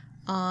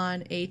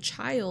on a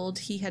child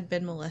he had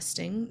been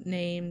molesting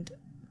named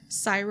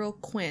Cyril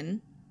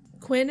Quinn.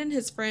 Quinn and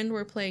his friend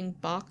were playing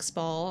box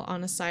ball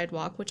on a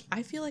sidewalk, which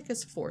I feel like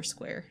is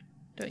Foursquare,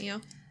 don't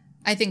you?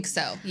 I think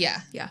so,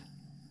 yeah. Yeah.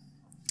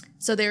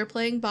 So they were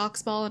playing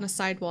box ball on a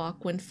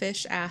sidewalk when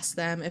Fish asked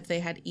them if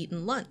they had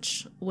eaten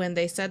lunch. When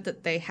they said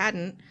that they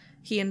hadn't,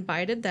 he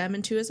invited them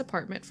into his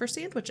apartment for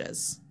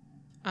sandwiches.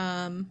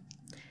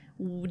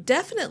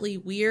 Definitely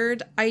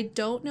weird. I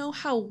don't know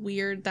how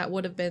weird that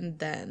would have been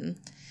then.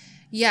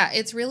 Yeah,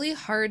 it's really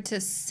hard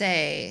to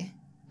say.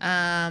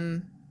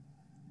 I'm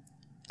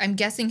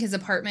guessing his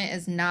apartment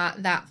is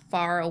not that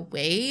far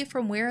away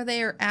from where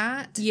they're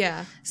at.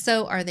 Yeah.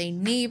 So are they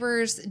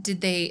neighbors?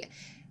 Did they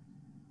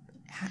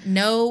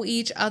know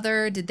each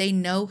other? Did they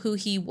know who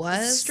he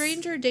was?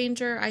 Stranger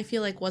danger, I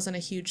feel like, wasn't a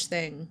huge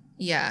thing.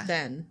 Yeah.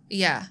 Then.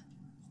 Yeah.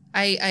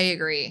 I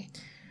agree.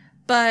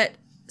 But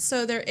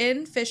so they're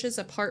in Fish's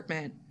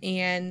apartment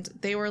and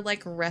they were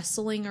like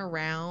wrestling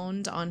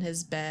around on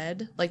his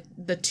bed. Like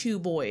the two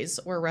boys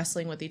were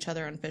wrestling with each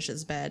other on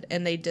Fish's bed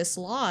and they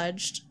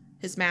dislodged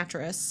his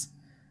mattress.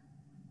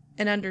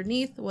 And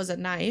underneath was a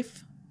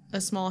knife,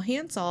 a small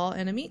handsaw,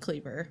 and a meat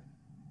cleaver.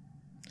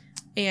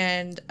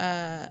 And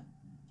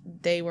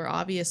they were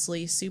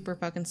obviously super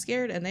fucking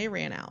scared and they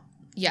ran out.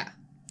 Yeah.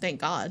 Thank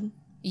God.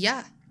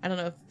 Yeah. I don't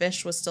know if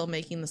Fish was still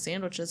making the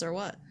sandwiches or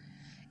what.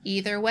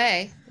 Either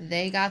way,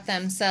 they got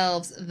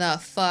themselves the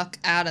fuck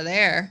out of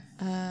there.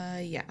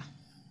 Yeah.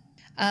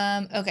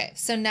 Okay,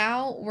 so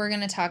now we're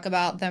going to talk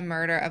about the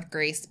murder of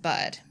Grace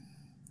Budd.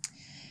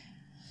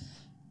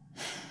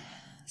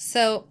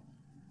 So,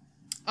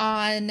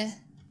 on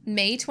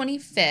May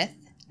 25th,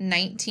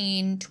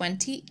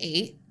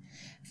 1928,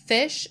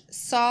 Fish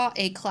saw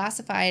a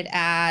classified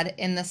ad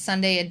in the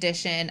Sunday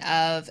edition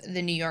of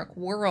the New York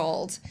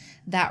World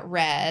that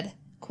read,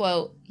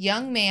 quote,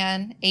 "Young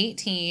man,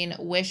 18,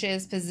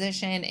 wishes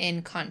position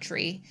in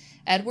country.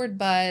 Edward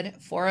Budd,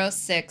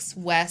 406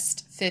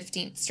 West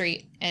 15th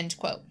Street," end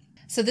quote.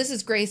 So this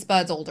is Grace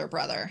Budd's older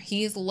brother.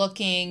 He's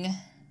looking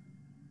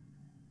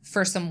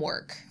for some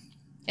work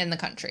in the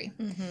country.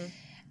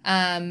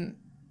 And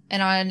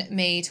on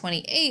May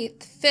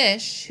 28th,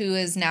 Fish, who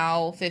is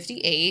now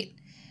 58,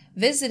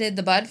 visited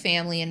the Budd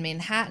family in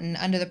Manhattan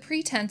under the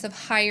pretense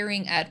of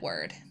hiring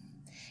Edward.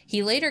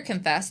 He later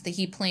confessed that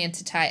he planned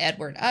to tie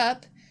Edward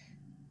up,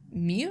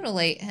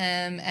 mutilate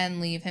him, and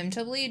leave him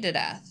to bleed to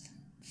death.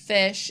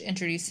 Fish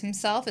introduced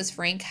himself as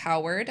Frank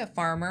Howard, a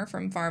farmer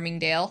from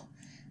Farmingdale.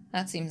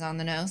 That seems on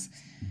the nose.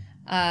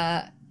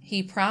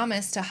 He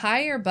promised to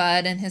hire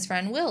Budd and his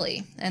friend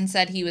Willie and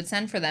said he would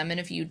send for them in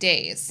a few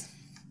days.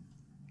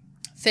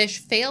 Fish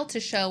failed to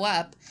show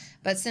up,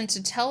 but sent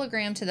a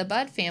telegram to the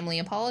Budd family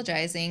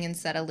apologizing and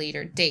set a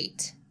later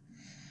date.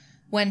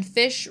 When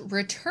Fish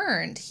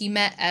returned, he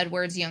met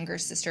Edward's younger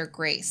sister,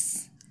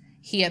 Grace.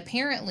 He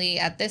apparently,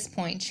 at this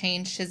point,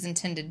 changed his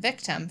intended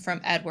victim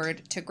from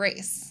Edward to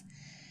Grace.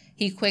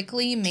 He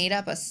quickly made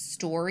up a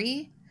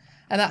story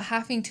about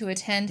having to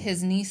attend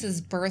his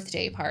niece's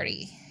birthday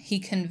party. He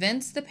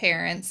convinced the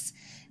parents,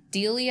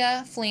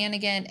 Delia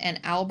Flanagan and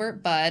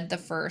Albert Budd the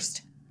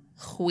first,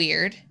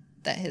 weird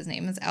that his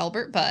name is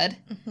Albert Budd.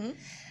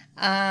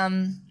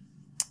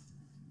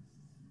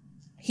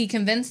 He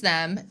convinced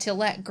them to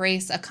let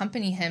Grace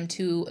accompany him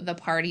to the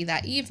party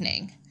that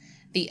evening.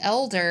 The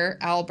elder,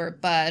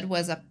 Albert Budd,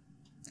 was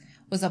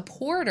a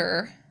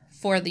porter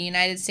for the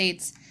United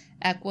States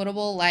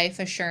Equitable Life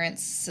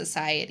Assurance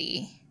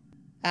Society.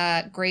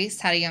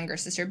 Grace had a younger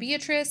sister,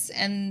 Beatrice,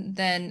 and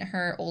then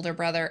her older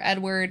brother,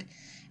 Edward,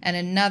 and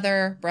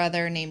another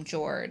brother named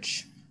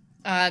George.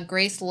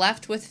 Grace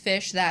left with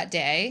Fish that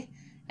day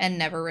and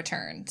never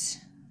returned.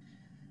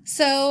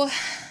 So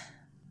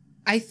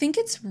I think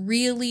it's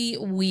really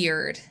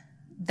weird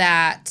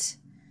that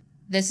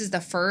this is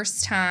the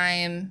first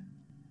time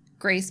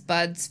Grace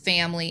Budd's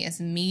family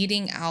is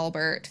meeting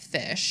Albert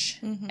Fish,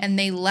 and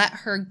they let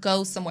her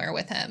go somewhere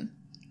with him.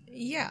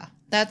 Yeah.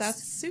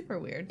 That's super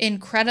weird.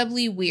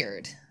 Incredibly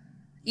weird.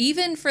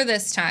 Even for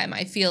this time,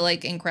 I feel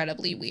like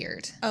incredibly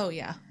weird. Oh,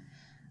 yeah.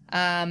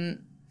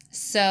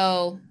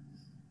 So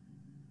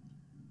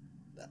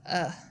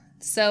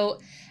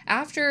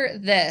after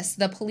this,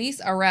 the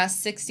police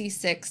arrest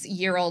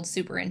 66-year-old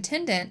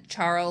Superintendent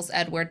Charles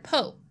Edward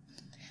Pope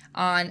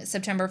on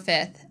September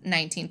 5th,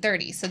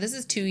 1930. So this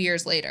is 2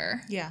 years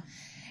later. Yeah.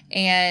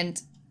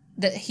 And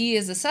that he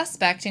is a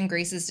suspect in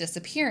Grace's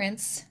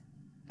disappearance,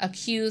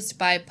 accused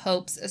by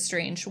Pope's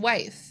estranged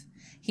wife.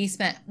 He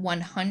spent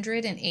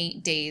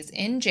 108 days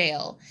in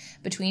jail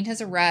between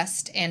his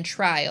arrest and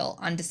trial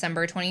on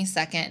December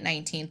 22nd,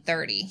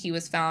 1930. He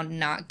was found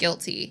not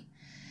guilty.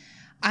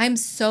 I'm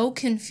so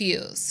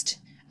confused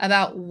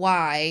about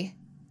why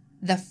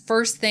the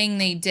first thing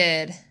they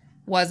did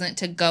wasn't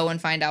to go and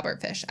find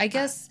Albert Fish. I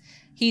guess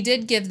he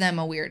did give them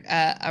a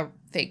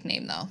fake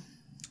name, though.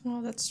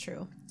 Well, that's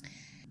true.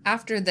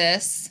 After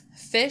this,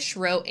 Fish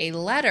wrote a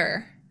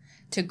letter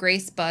to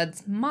Grace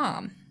Budd's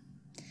mom.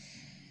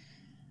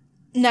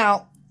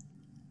 Now,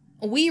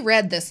 we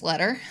read this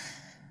letter,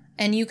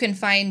 and you can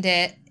find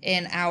it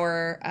in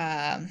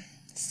our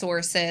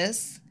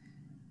sources.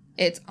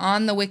 It's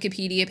on the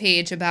Wikipedia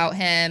page about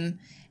him,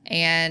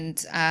 and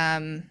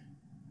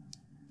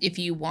if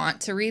you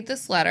want to read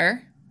this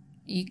letter,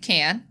 you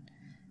can.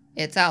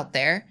 It's out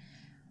there.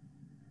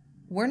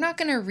 We're not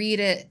going to read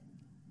it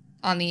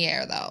on the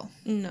air, though.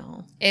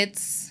 No.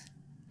 It's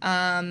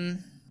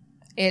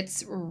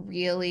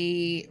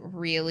really,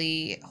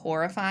 really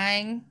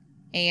horrifying,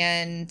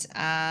 and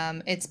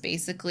it's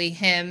basically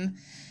him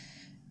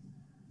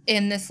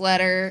in this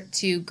letter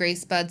to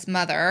Grace Budd's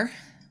mother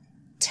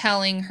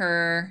telling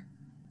her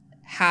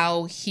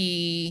how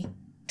he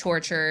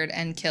tortured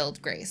and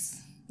killed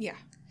Grace. Yeah.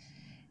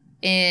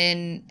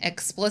 In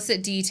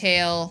explicit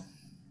detail,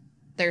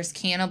 there's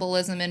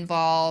cannibalism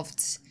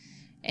involved,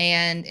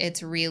 and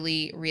it's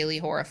really, really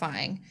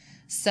horrifying.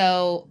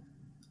 So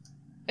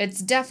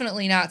it's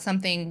definitely not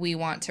something we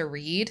want to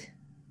read,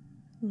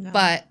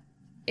 but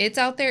it's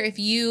out there. If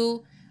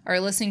you are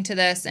listening to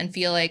this and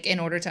feel like in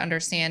order to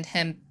understand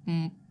him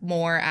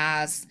more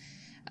as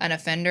an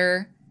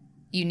offender,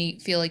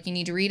 feel like you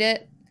need to read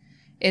it,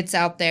 it's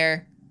out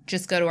there.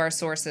 Just go to our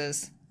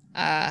sources.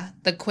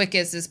 The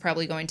quickest is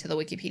probably going to the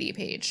Wikipedia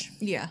page.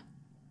 Yeah.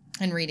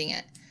 And reading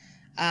it.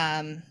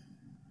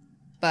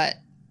 But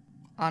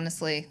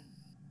honestly,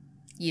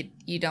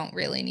 you don't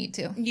really need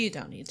to. You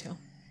don't need to.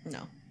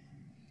 No.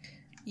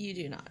 You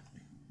do not.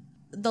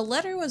 The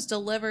letter was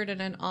delivered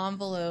in an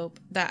envelope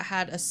that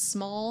had a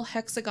small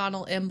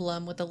hexagonal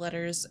emblem with the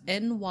letters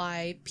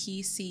NYPCBA,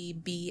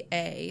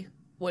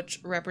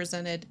 which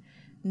represented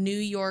New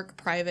York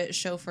Private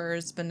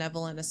Chauffeurs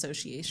Benevolent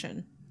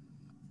Association.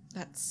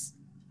 That's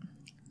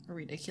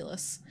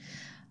ridiculous.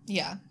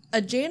 Yeah.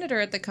 A janitor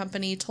at the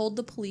company told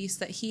the police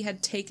that he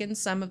had taken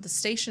some of the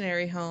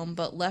stationery home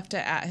but left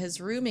it at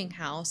his rooming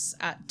house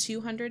at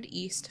 200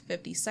 East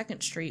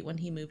 52nd Street when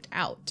he moved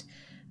out.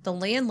 The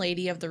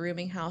landlady of the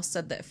rooming house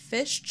said that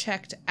Fish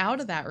checked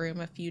out of that room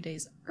a few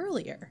days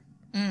earlier.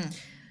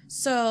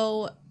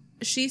 So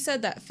she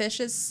said that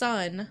Fish's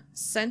son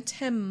sent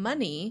him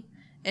money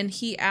and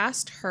he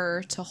asked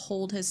her to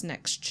hold his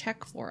next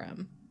check for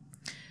him.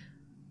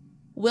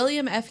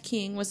 William F.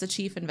 King was the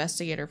chief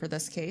investigator for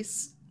this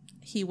case.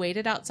 He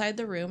waited outside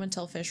the room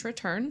until Fish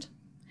returned.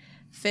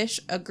 Fish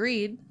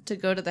agreed to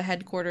go to the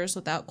headquarters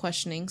without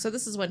questioning. So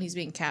this is when he's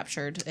being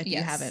captured, if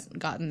you haven't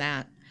gotten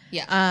that.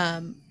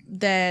 Yeah.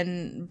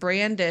 Then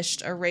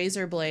brandished a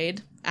razor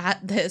blade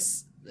at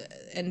this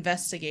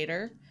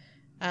investigator.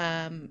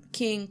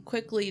 King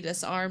quickly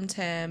disarmed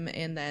him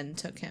and then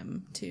took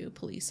him to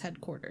police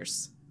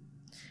headquarters.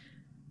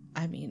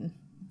 I mean,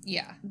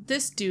 yeah.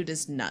 This dude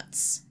is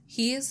nuts.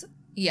 He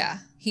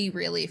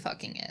really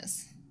fucking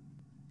is.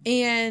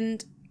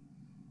 And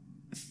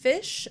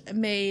Fish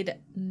made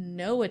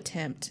no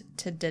attempt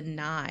to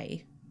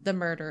deny the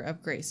murder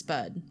of Grace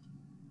Budd,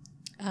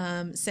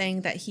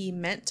 saying that he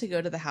meant to go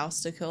to the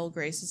house to kill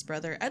Grace's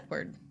brother,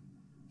 Edward.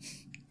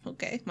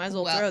 Okay, might as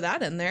well throw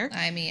that in there.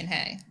 I mean,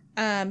 hey.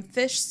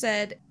 Fish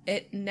said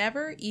it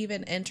never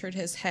even entered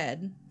his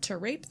head to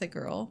rape the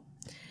girl,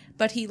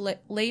 but he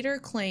later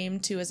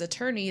claimed to his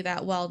attorney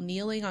that while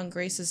kneeling on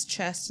Grace's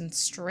chest and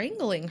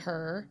strangling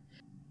her,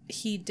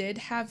 he did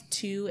have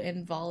two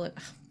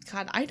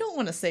God, I don't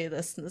want to say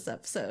this in this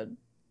episode.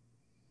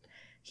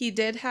 He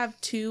did have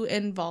two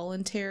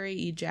involuntary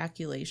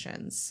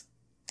ejaculations.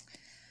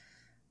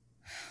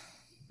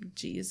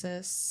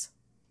 Jesus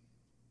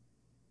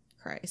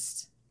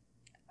Christ.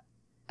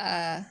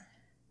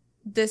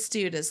 This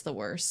dude is the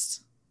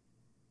worst.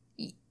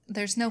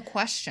 There's no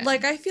question.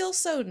 Like, I feel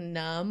so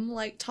numb,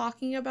 like,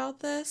 talking about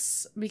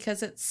this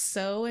because it's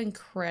so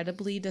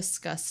incredibly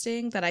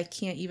disgusting that I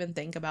can't even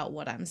think about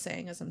what I'm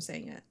saying as I'm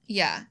saying it.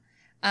 Yeah.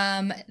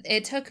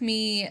 It took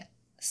me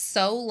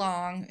so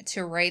long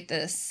to write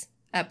this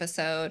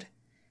episode,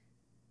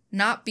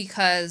 not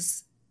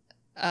because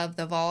of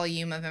the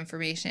volume of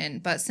information,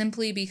 but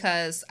simply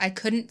because I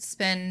couldn't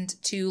spend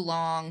too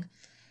long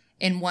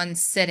in one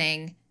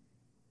sitting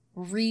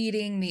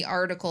reading the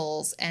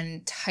articles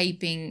and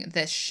typing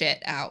this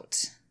shit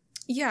out.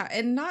 Yeah,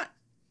 and not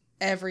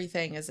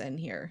everything is in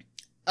here.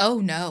 Oh,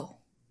 no.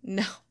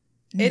 No.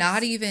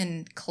 Not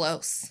even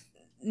close.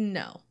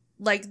 No.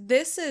 Like,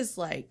 this is,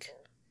 like,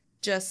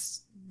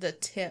 just the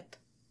tip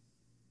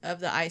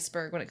of the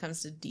iceberg when it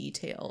comes to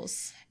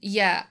details.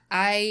 Yeah,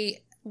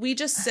 we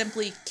just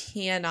simply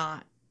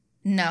cannot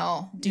do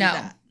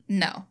that.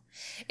 No.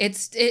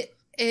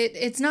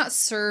 It's not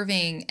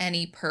serving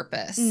any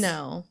purpose.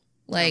 No.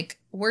 Like,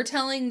 we're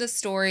telling the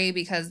story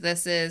because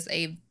this is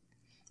a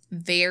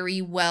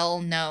very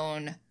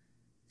well-known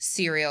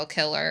serial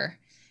killer.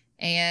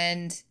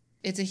 And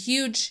it's a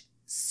huge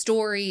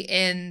story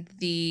in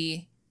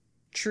the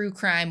true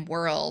crime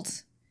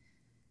world.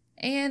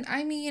 And,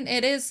 I mean,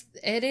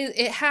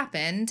 it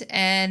happened.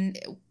 And,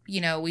 you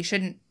know, we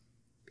shouldn't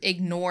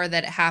ignore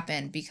that it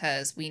happened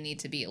because we need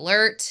to be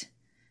alert.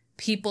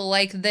 People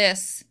like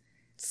this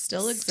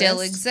still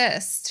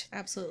exist.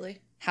 Absolutely.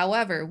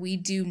 However, we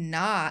do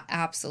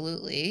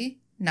absolutely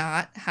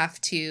not have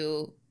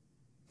to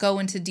go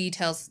into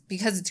details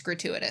because it's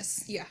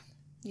gratuitous. Yeah.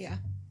 Yeah.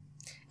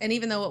 And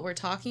even though what we're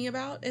talking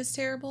about is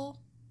terrible,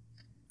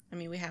 I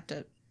mean, we have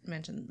to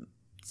mention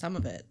some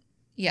of it.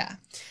 Yeah.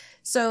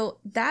 So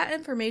that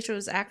information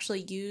was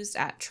actually used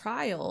at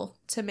trial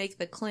to make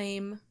the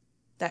claim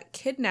that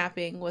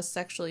kidnapping was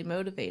sexually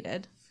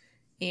motivated,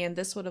 and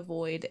this would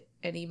avoid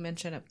any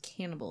mention of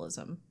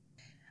cannibalism.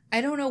 I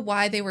don't know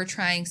why they were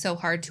trying so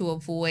hard to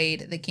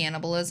avoid the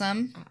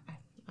cannibalism.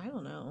 I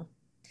don't know.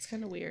 It's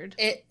kind of weird.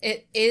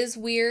 It is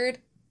weird.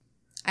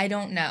 I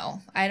don't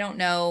know.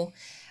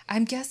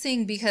 I'm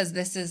guessing because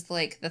this is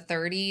like the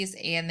 30s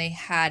and they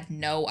had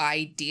no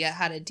idea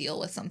how to deal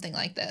with something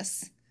like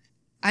this.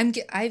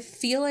 I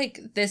feel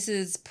like this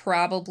is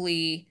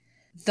probably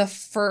the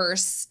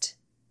first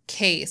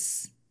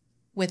case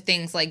with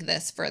things like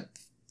this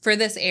for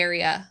this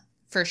area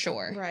for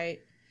sure. Right.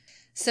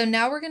 So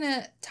now we're going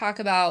to talk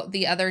about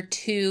the other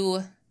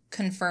two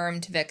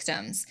confirmed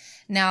victims.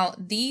 Now,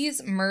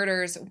 these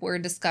murders were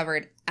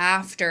discovered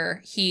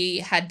after he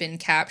had been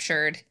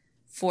captured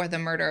for the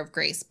murder of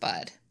Grace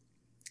Budd.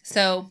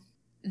 So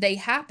they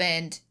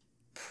happened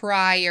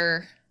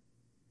prior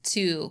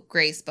to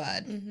Grace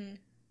Budd,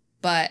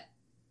 but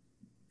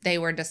they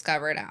were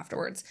discovered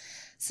afterwards.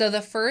 So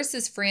the first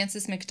is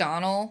Frances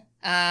McDonnell.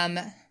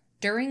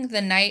 During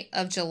the night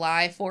of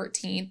July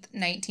 14th,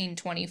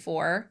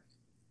 1924,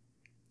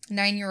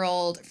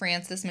 9-year-old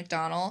Francis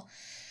McDonnell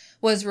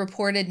was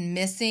reported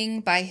missing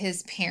by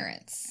his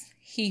parents.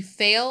 He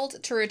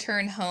failed to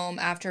return home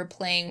after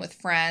playing with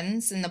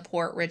friends in the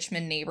Port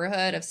Richmond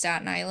neighborhood of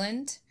Staten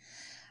Island.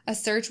 A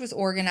search was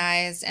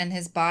organized and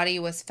his body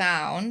was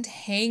found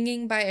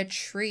hanging by a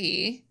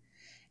tree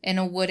in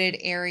a wooded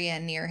area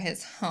near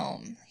his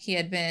home. He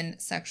had been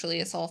sexually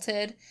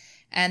assaulted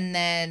and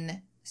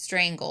then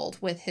strangled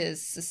with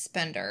his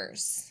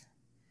suspenders.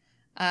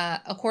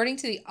 According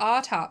to the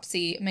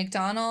autopsy,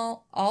 McDonald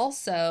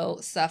also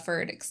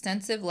suffered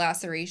extensive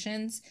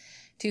lacerations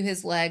to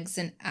his legs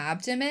and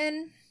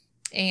abdomen,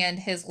 and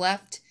his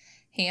left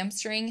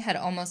hamstring had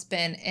almost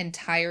been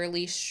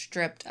entirely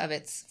stripped of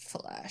its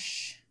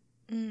flesh.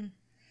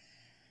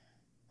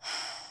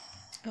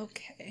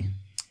 Okay.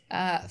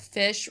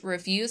 Fish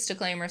refused to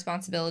claim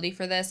responsibility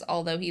for this,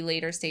 although he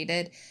later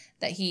stated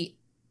that he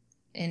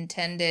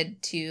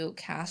intended to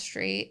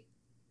castrate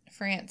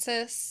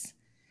Francis,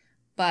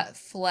 but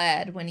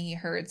fled when he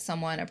heard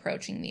someone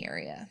approaching the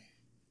area.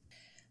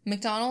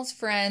 McDonald's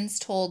friends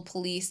told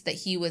police that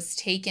he was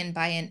taken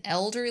by an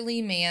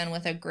elderly man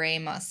with a gray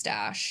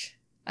mustache.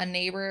 A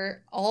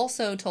neighbor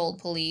also told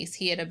police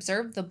he had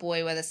observed the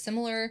boy with a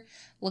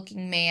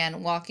similar-looking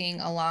man walking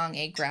along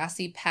a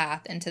grassy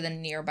path into the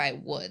nearby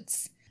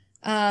woods.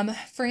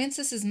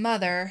 Francis's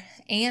mother,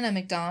 Anna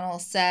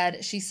McDonald,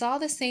 said she saw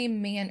the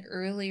same man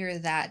earlier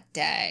that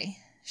day.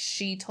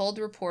 She told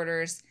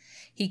reporters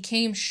he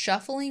came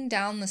shuffling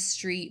down the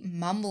street,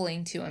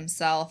 mumbling to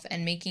himself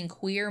and making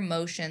queer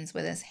motions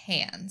with his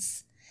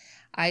hands.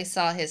 I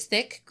saw his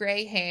thick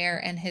gray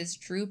hair and his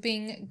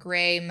drooping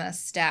gray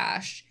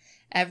mustache.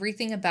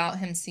 Everything about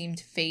him seemed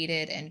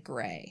faded and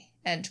gray.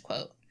 End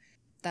quote.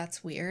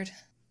 That's weird.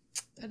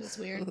 That is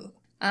weird.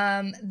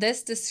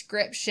 This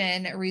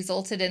description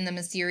resulted in the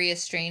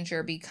mysterious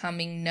stranger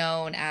becoming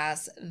known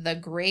as the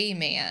Gray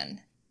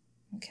Man.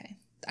 Okay.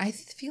 I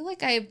feel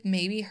like I've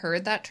maybe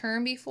heard that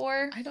term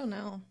before. I don't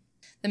know.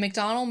 The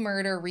McDonald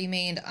murder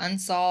remained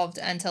unsolved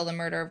until the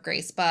murder of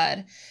Grace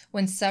Budd,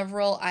 when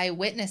several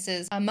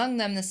eyewitnesses, among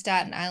them the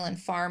Staten Island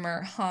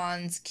farmer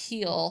Hans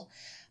Keel,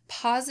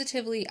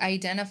 positively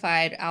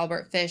identified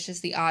Albert Fish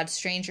as the odd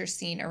stranger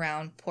seen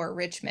around Port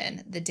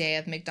Richmond the day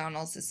of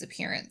McDonald's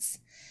disappearance.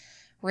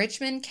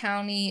 Richmond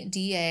County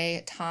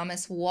DA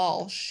Thomas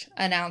Walsh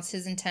announced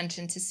his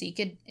intention to seek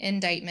an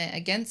indictment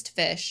against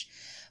Fish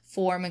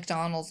for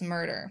McDonald's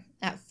murder.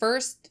 At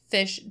first,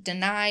 Fish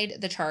denied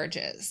the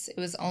charges. It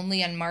was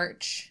only in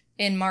March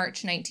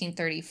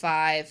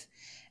 1935,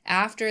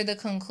 after the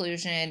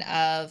conclusion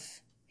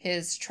of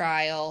his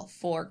trial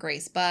for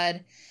Grace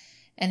Budd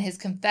and his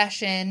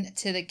confession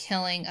to the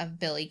killing of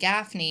Billy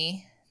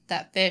Gaffney,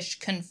 that Fish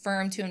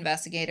confirmed to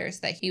investigators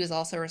that he was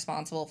also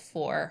responsible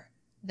for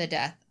the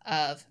death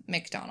of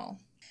McDonald.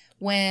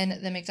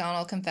 When the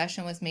McDonald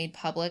confession was made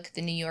public,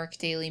 the New York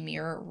Daily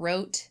Mirror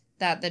wrote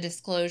that the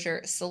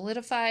disclosure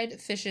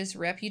solidified Fish's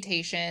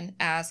reputation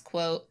as,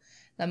 quote,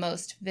 the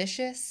most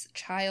vicious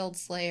child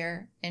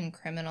slayer in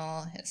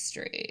criminal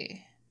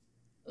history.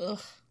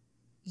 Ugh.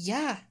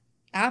 Yeah,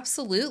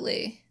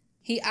 absolutely.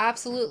 He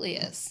absolutely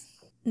is.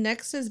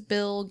 Next is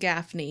Bill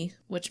Gaffney,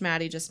 which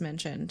Maddie just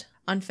mentioned.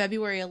 On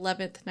February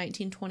 11th,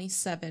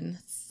 1927,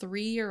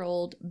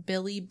 3-year-old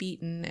Billy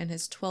Beaton and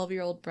his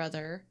 12-year-old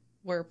brother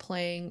were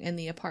playing in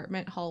the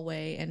apartment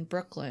hallway in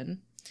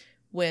Brooklyn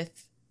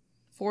with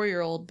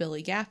 4-year-old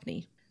Billy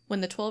Gaffney.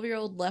 When the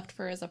 12-year-old left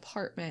for his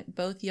apartment,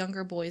 both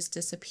younger boys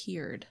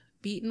disappeared.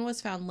 Beaton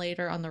was found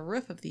later on the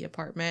roof of the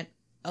apartment,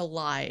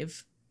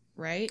 alive,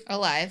 right?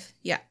 Alive.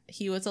 Yeah,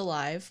 he was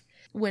alive.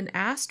 When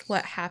asked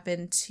what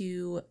happened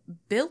to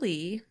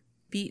Billy,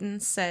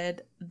 Beaton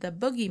said the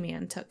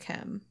boogeyman took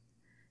him,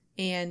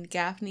 and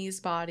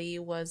Gaffney's body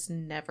was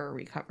never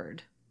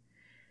recovered.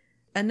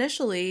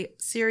 Initially,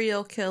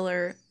 serial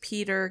killer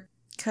Peter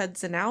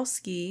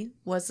Kudzanowski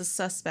was a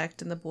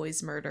suspect in the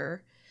boys'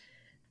 murder.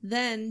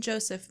 Then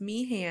Joseph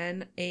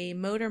Meehan, a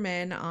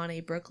motorman on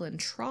a Brooklyn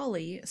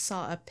trolley,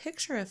 saw a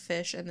picture of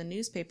Fish in the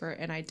newspaper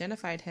and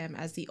identified him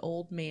as the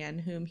old man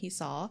whom he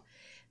saw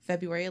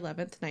February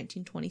 11th,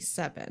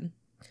 1927.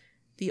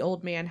 The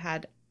old man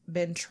had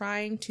been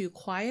trying to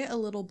quiet a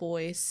little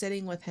boy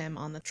sitting with him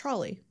on the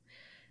trolley.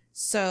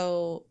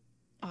 So,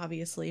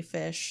 obviously,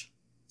 Fish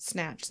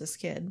snatched this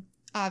kid.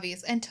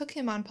 Obvious. And took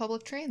him on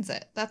public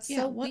transit. That's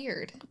so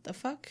weird. What the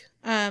fuck?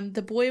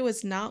 The boy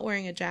was not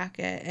wearing a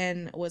jacket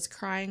and was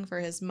crying for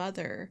his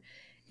mother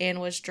and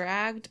was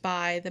dragged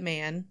by the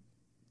man,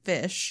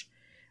 Fish,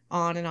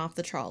 on and off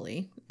the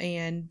trolley.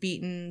 And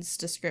Beaton's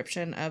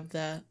description of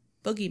the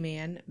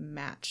boogeyman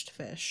matched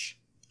Fish.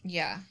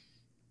 Yeah.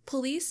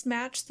 Police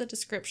matched the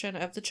description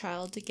of the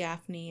child to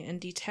Gaffney,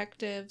 and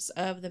detectives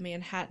of the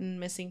Manhattan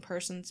Missing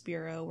Persons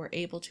Bureau were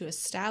able to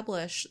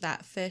establish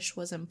that Fish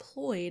was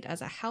employed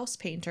as a house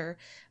painter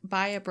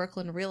by a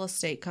Brooklyn real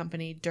estate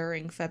company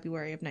during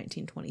February of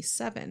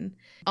 1927.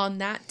 On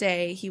that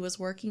day, he was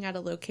working at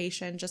a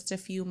location just a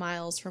few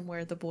miles from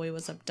where the boy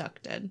was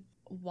abducted.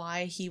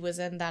 Why he was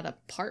in that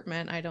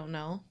apartment, I don't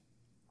know.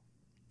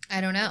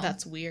 I don't know.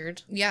 That's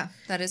weird. Yeah,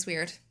 that is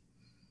weird.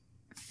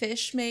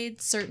 Fish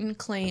made certain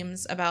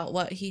claims about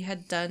what he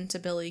had done to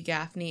Billy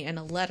Gaffney in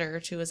a letter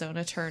to his own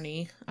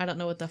attorney. I don't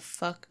know what the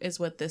fuck is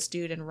with this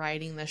dude and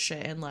writing this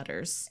shit in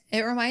letters.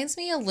 It reminds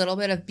me a little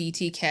bit of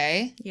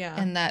BTK. Yeah.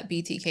 And that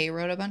BTK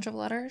wrote a bunch of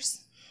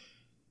letters.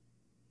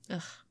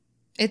 Ugh.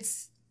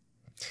 It's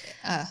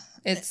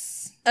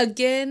It's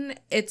Again,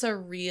 it's a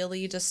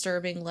really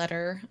disturbing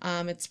letter.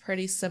 It's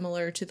pretty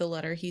similar to the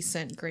letter he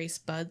sent Grace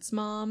Budd's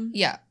mom.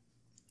 yeah.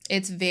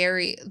 It's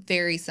very,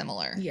 very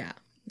similar. Yeah.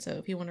 So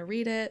if you want to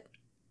read it,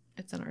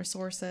 it's in our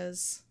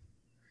sources.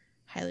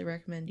 Highly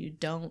recommend you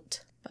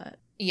don't, but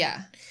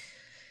Yeah.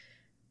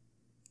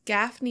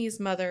 Gaffney's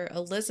mother,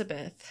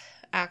 Elizabeth,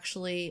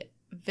 actually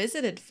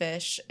visited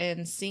Fish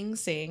in Sing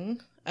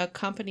Sing,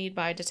 accompanied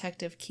by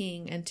Detective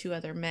King and 2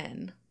 other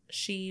men.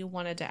 She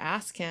wanted to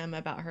ask him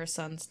about her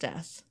son's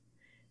death,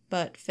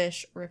 but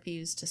Fish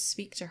refused to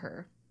speak to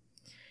her.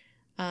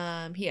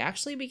 He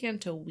actually began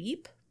to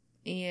weep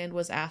and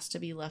was asked to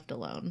be left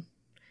alone.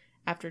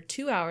 After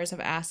 2 hours of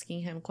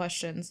asking him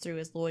questions through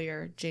his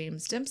lawyer,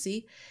 James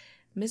Dempsey,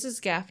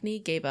 Mrs. Gaffney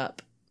gave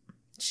up.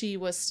 She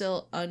was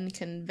still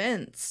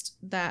unconvinced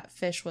that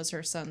Fish was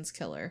her son's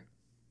killer.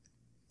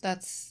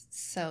 That's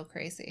so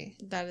crazy.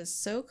 That is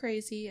so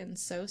crazy and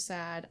so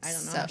sad. I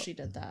don't know how she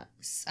did that.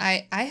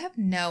 I have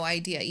no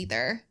idea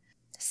either.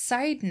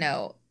 Side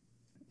note,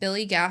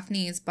 Billy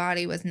Gaffney's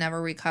body was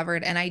never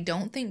recovered, and I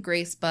don't think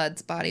Grace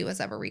Budd's body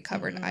was ever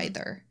recovered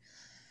either.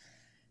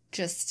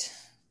 Just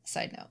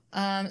side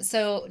note.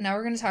 So now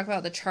we're going to talk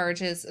about the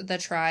charges, the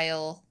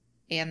trial,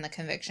 and the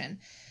conviction.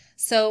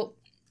 So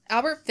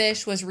Albert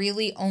Fish was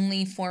really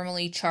only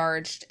formally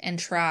charged and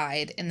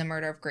tried in the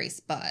murder of Grace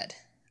Budd.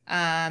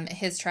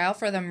 His trial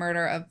for the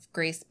murder of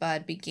Grace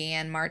Budd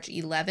began March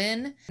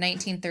 11,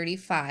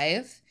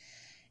 1935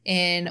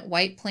 in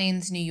White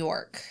Plains, New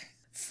York.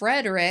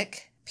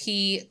 Frederick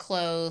P.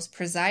 Close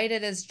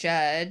presided as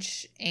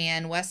judge,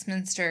 and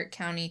Westminster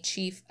County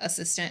Chief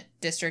Assistant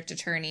District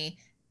Attorney.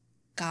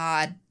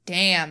 God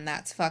damn,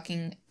 that's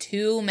fucking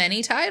too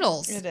many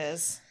titles. It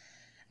is.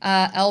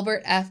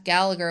 Albert F.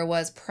 Gallagher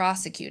was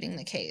prosecuting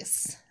the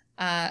case.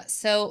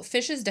 So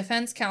Fish's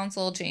defense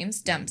counsel,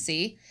 James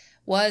Dempsey,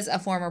 was a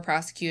former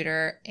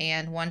prosecutor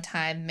and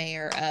one-time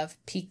mayor of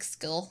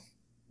Peekskill,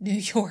 New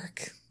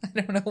York.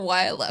 I don't know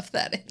why I left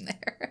that in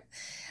there.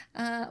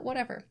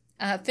 Whatever.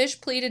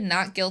 Fish pleaded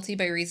not guilty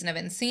by reason of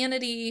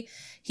insanity.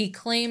 He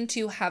claimed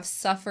to have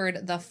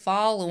suffered the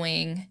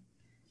following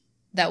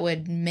that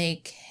would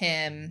make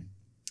him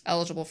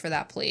eligible for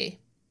that plea.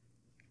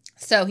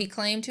 So he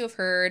claimed to have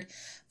heard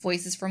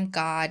voices from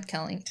God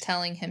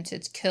telling him to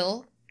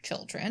kill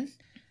children.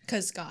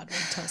 Because God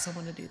would tell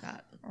someone to do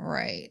that.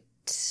 Right.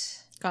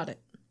 Got it.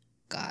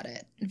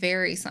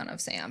 Very Son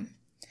of Sam.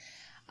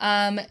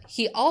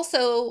 He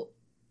also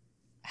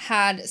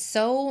had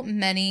so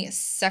many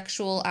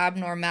sexual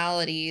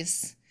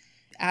abnormalities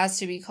as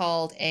to be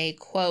called a,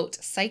 quote,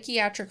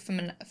 psychiatric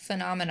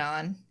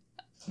phenomenon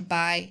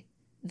by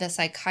the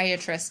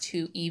psychiatrist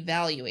who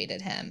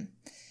evaluated him.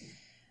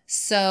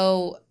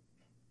 So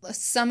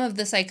some of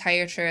the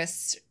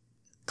psychiatrists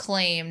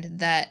claimed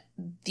that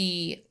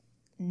the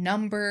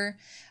number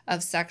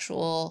of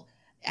sexual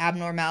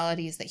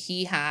abnormalities that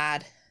he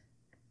had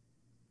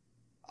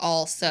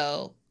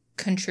also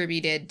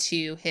contributed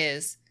to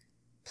his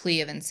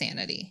plea of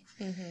insanity.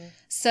 Mm-hmm.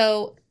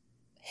 So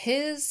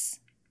his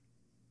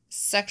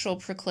sexual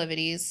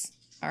proclivities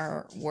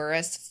were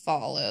as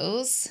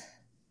follows: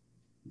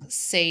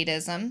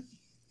 sadism,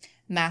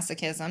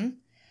 masochism,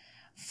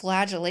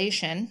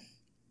 flagellation,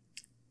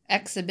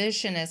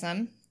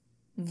 exhibitionism,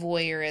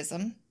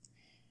 voyeurism,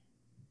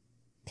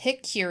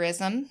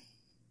 picurism,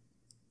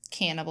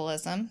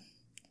 cannibalism,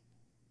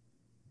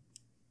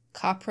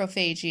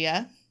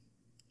 coprophagia,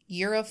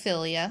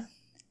 urophilia,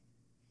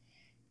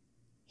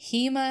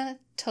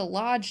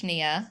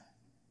 hematologia,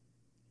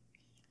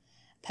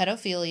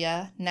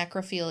 pedophilia,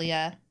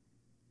 necrophilia,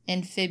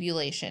 and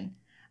fibulation.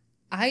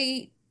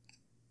 I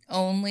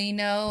only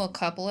know a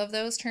couple of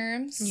those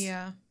terms.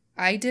 Yeah.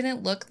 I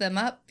didn't look them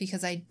up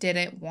because I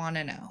didn't want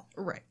to know.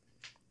 Right.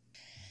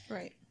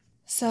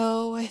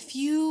 So if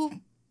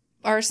you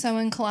are so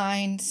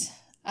inclined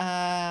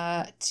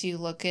to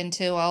look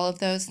into all of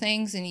those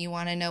things and you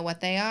want to know what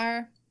they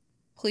are,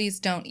 please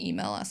don't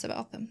email us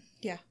about them.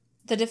 Yeah.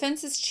 The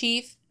defense's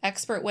chief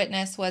expert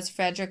witness was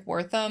Frederick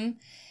Wortham.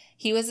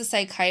 He was a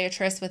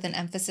psychiatrist with an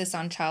emphasis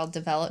on child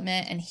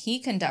development, and he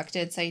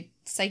conducted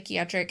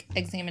psychiatric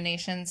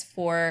examinations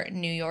for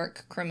New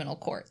York criminal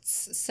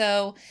courts.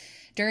 So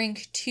during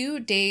 2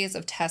 days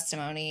of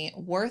testimony,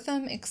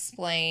 Wortham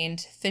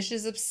explained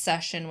Fish's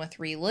obsession with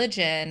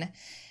religion,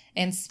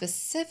 and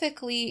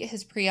specifically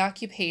his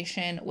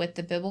preoccupation with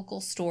the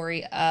biblical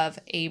story of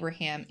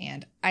Abraham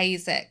and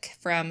Isaac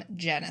from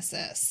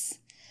Genesis.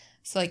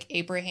 So, like,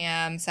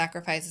 Abraham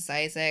sacrifices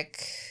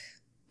Isaac,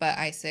 but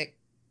Isaac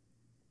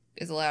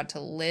is allowed to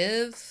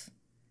live,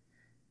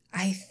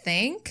 I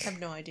think. I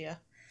have no idea.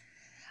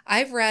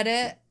 I've read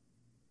it,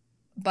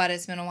 but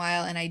it's been a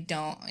while, and I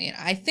don't,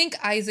 I think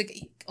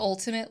Isaac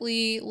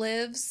ultimately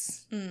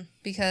lives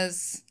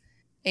because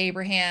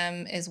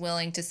Abraham is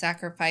willing to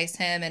sacrifice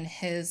him, and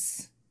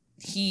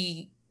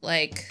he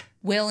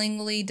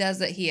willingly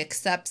does it. He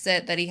accepts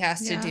it, that he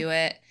has to do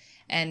it.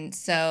 And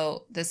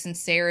so the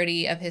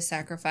sincerity of his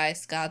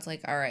sacrifice, God's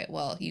like, all right,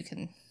 well,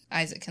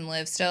 Isaac can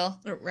live still.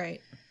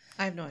 Right.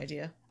 I have no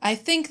idea. I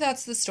think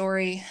that's the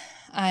story.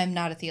 I'm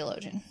not a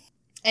theologian.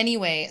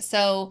 Anyway,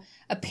 so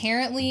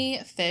apparently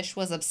Fish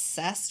was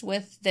obsessed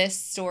with this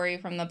story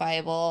from the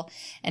Bible,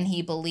 and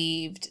he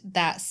believed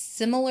that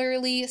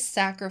similarly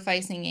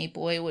sacrificing a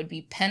boy would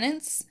be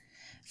penance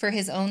for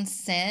his own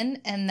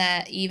sin, and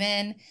that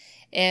even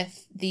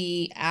if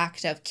the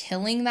act of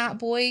killing that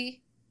boy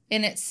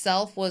in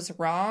itself was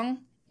wrong,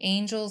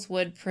 angels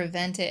would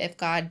prevent it if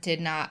God did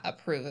not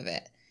approve of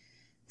it.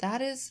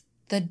 That is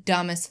the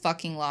dumbest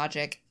fucking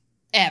logic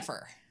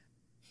ever.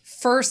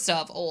 First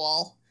of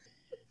all.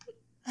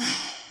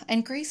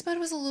 And Grace Budd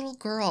was a little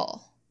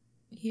girl.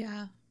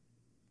 Yeah.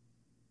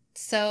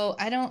 So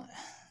I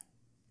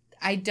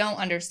don't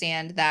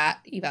understand that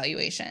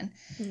evaluation.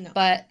 No.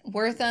 But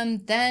Wortham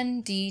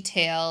then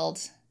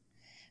detailed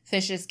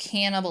Fish's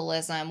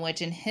cannibalism,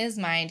 which in his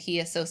mind he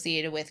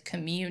associated with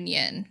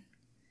communion.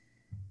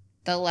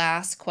 The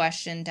last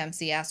question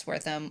Dempsey asked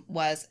Wortham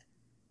was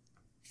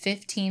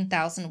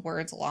 15,000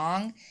 words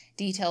long,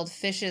 detailed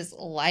Fish's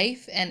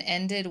life, and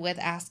ended with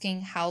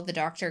asking how the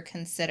doctor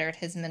considered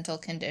his mental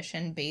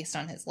condition based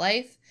on his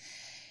life.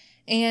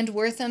 And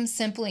Wortham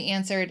simply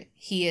answered,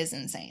 he is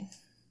insane.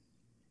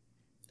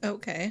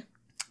 Okay.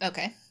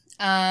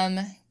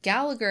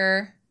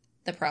 Gallagher,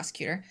 the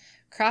prosecutor,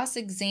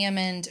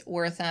 cross-examined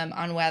Wortham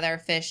on whether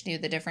Fish knew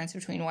the difference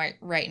between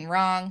right and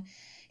wrong.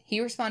 He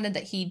responded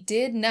that he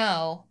did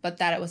know, but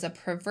that it was a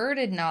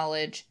perverted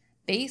knowledge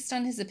based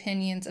on his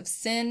opinions of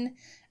sin,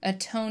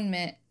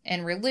 atonement,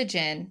 and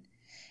religion,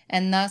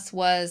 and thus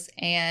was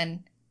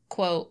an,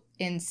 quote,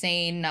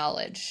 insane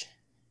knowledge.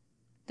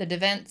 The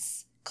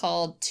defense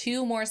called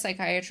 2 more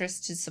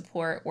psychiatrists to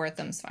support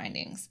Wortham's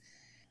findings.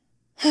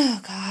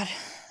 Oh, God.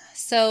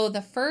 So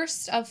the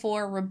first of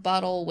 4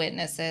 rebuttal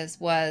witnesses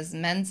was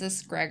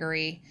Menzies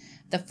Gregory,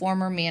 the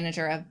former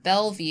manager of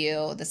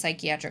Bellevue, the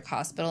psychiatric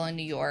hospital in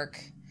New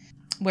York,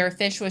 where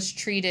Fish was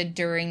treated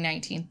during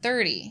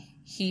 1930.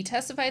 He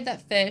testified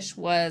that Fish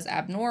was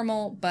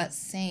abnormal but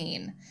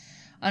sane.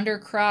 Under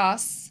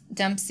cross,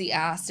 Dempsey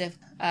asked if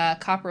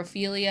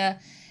coprophilia,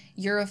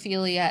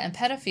 urophilia, and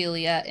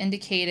pedophilia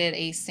indicated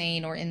a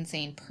sane or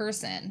insane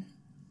person.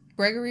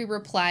 Gregory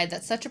replied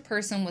that such a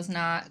person was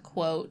not,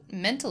 quote,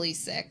 mentally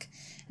sick,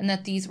 and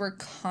that these were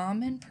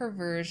common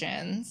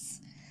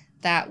perversions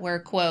that were,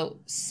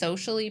 quote,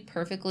 socially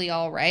perfectly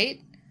all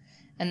right,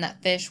 and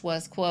that Fish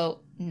was,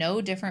 quote,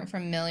 no different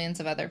from millions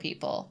of other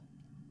people.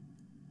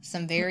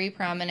 Some very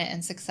prominent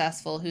and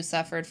successful who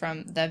suffered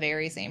from the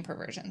very same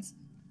perversions.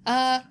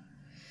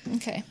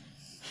 Okay.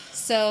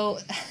 So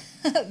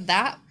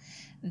that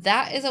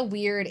is a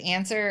weird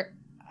answer.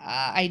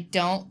 I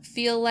don't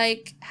feel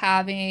like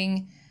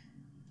having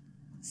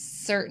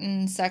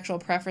certain sexual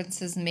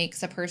preferences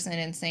makes a person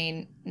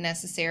insane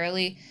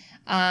necessarily.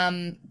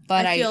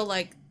 But I feel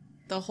like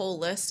the whole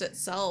list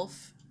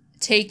itself,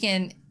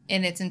 taken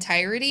in its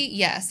entirety,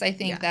 yes, I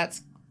think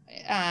that's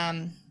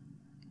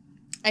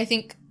I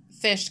think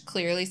Fish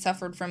clearly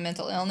suffered from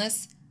mental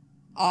illness,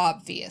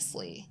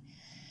 obviously.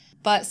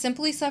 But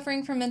simply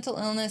suffering from mental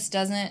illness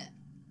doesn't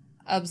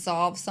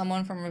absolve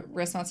someone from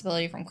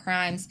responsibility from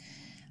crimes,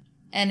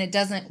 and it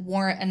doesn't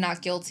warrant a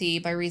not guilty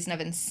by reason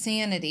of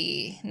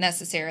insanity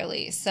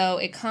necessarily. So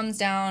it comes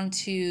down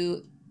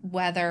to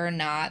whether or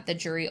not the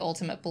jury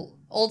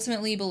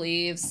ultimately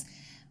believes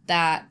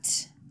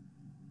that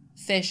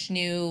Fish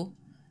knew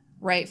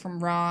right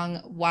from wrong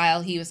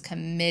while he was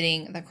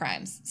committing the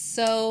crimes.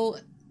 So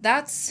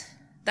that's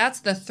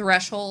the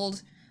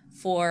threshold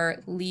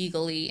for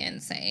legally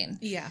insane.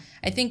 Yeah.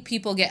 I think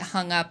people get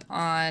hung up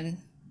on,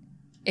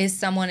 is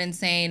someone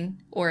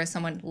insane or is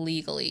someone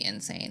legally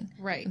insane?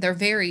 Right. They're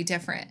very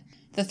different.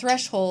 The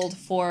threshold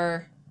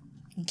for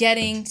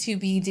getting to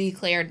be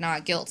declared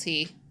not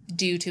guilty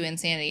due to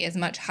insanity is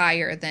much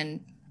higher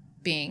than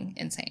being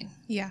insane.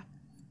 Yeah.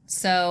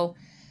 So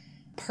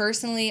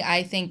personally,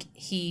 I think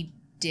he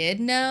did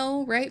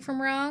know right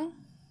from wrong.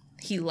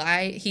 He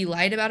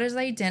lied about his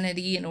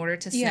identity in order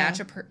to snatch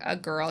a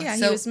girl. Yeah,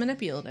 so he was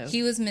manipulative.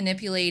 He was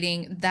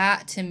manipulating.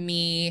 That, to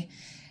me,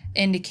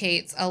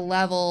 indicates a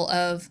level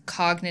of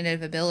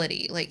cognitive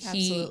ability. Like,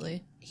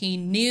 Absolutely. he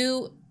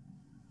knew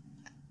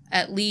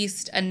at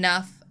least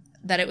enough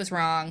that it was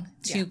wrong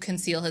to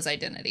conceal his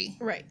identity.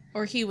 Right.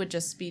 Or he would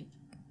just be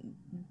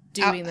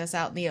doing this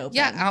out in the open.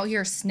 Yeah, out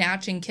here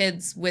snatching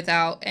kids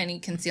without any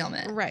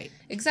concealment. Right.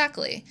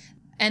 Exactly.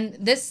 And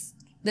this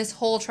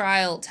whole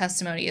trial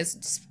testimony is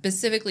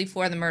specifically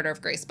for the murder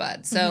of Grace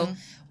Budd. So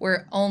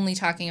we're only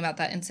talking about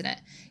that incident.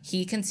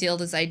 He concealed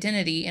his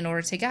identity in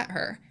order to get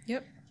her.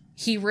 Yep.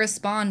 He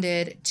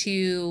responded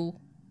to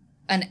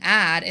an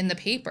ad in the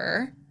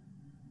paper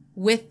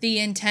with the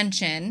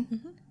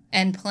intention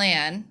and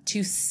plan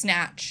to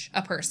snatch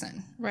a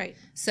person. Right.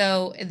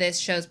 So this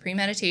shows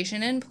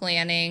premeditation and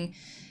planning.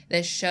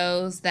 This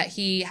shows that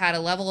he had a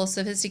level of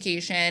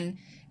sophistication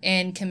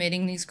in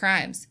committing these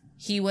crimes.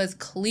 He was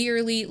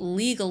clearly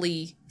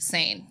legally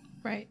sane.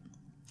 Right.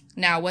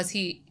 Now, was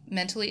he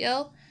mentally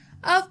ill?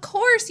 Of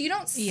course. You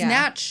don't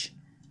snatch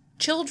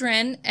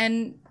children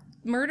and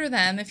murder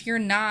them if you're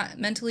not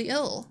mentally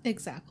ill.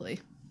 Exactly.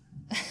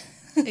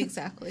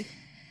 Exactly.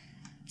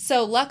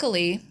 So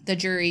luckily, the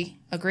jury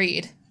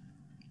agreed.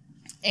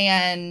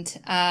 And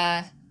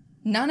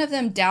none of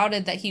them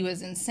doubted that he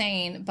was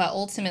insane, but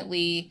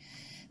ultimately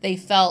they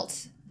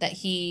felt that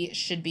he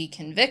should be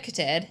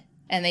convicted,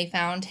 and they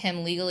found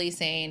him legally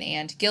sane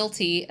and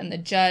guilty, and the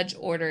judge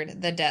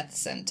ordered the death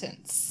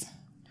sentence.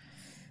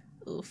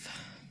 Oof.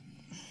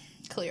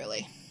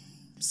 Clearly.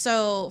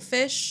 So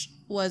Fish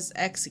was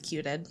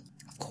executed.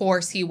 Of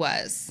course he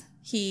was.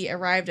 He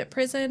arrived at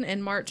prison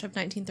in March of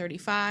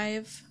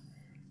 1935.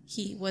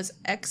 He was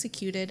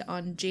executed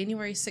on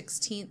January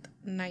 16th,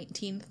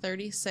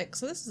 1936.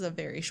 So this is a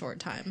very short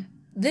time.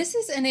 This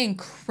is an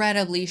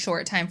incredibly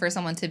short time for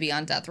someone to be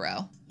on death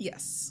row.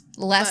 Yes.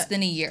 Less But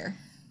than a year.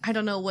 I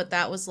don't know what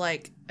that was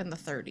like in the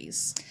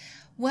 30s.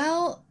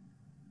 Well,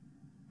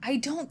 I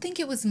don't think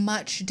it was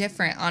much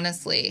different,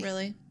 honestly.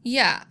 Really?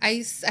 Yeah,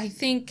 I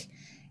think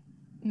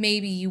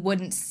maybe you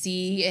wouldn't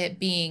see it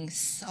being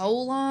so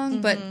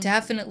long, but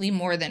definitely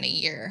more than a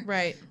year.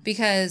 Right.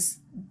 Because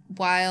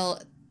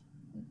while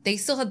they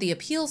still had the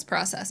appeals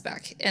process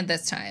back at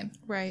this time.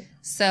 Right.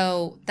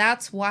 So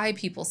that's why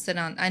people sit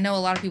on... I know a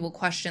lot of people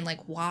question,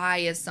 like, why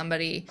is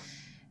somebody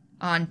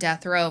on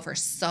death row for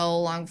so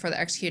long before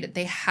they're executed?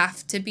 They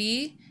have to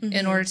be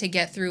in order to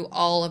get through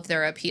all of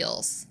their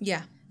appeals.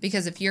 Yeah.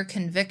 Because if you're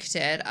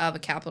convicted of a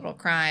capital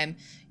crime,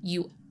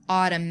 you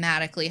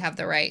automatically have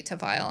the right to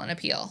file an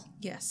appeal.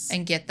 Yes.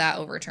 And get that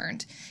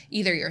overturned.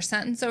 Either your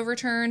sentence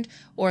overturned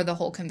or the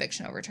whole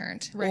conviction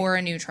overturned. Right. Or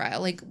a new trial.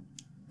 Like,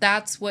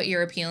 that's what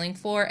you're appealing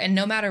for. And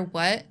no matter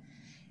what,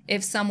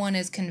 if someone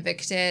is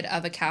convicted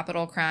of a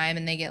capital crime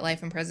and they get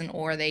life in prison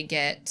or they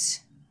get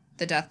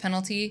the death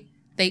penalty,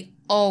 they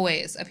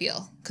always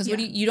appeal. Because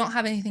you don't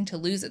have anything to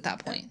lose at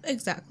that point.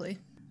 Exactly.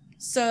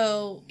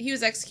 So he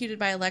was executed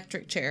by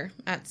electric chair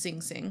at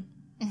Sing Sing.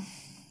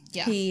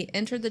 Yeah. He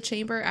entered the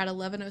chamber at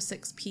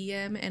 11:06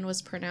 p.m. and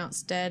was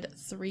pronounced dead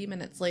 3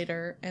 minutes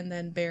later and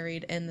then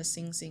buried in the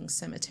Sing Sing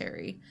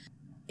cemetery.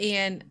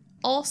 And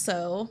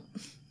also,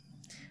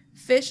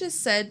 Fish is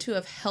said to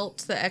have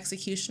helped the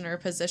executioner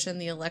position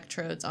the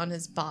electrodes on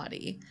his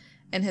body,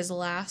 and his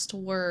last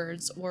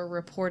words were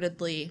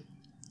reportedly,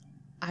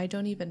 "I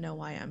don't even know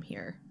why I'm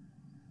here."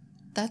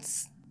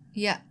 That's...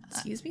 Yeah.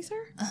 Excuse me,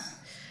 sir?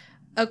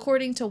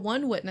 According to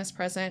one witness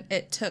present,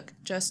 it took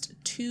just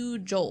 2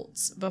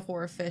 jolts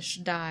before Fish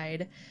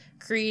died,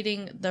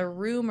 creating the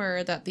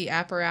rumor that the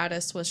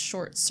apparatus was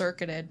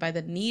short-circuited by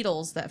the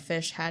needles that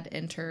Fish had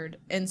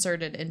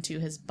inserted into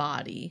his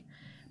body.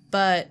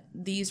 But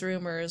these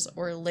rumors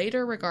were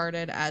later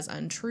regarded as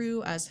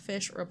untrue, as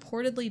Fish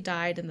reportedly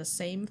died in the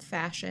same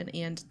fashion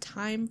and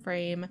time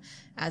frame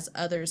as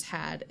others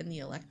had in the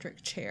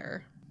electric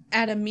chair.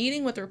 At a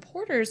meeting with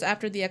reporters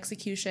after the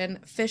execution,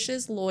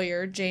 Fish's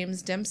lawyer,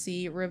 James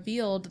Dempsey,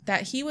 revealed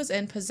that he was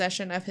in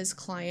possession of his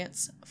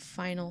client's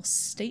final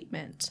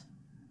statement.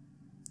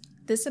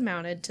 This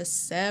amounted to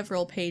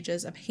several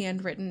pages of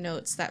handwritten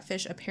notes that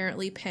Fish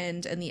apparently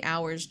penned in the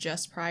hours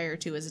just prior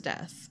to his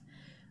death.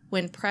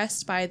 When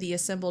pressed by the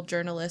assembled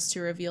journalists to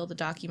reveal the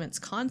document's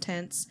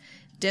contents,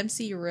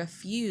 Dempsey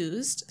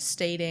refused,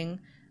 stating,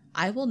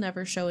 "I will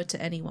never show it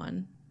to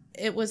anyone.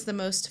 It was the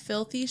most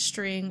filthy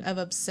string of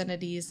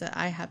obscenities that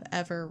I have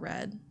ever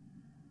read."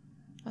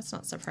 That's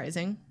not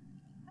surprising.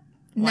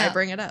 Why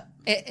bring it up?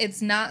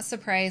 It's not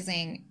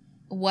surprising.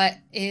 What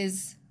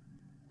is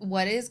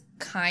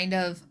kind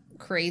of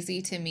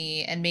crazy to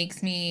me and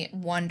makes me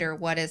wonder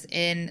what is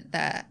in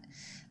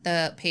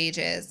the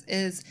pages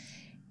is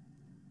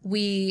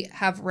we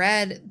have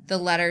read the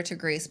letter to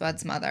Grace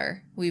Budd's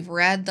mother. We've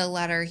read the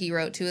letter he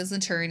wrote to his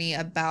attorney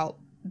about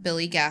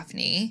Billy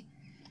Gaffney.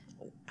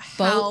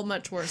 How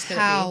much worse could it be?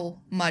 How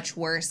much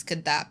worse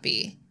could that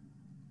be?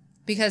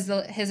 Because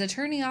his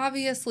attorney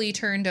obviously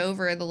turned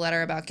over the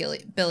letter about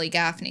Billy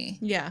Gaffney.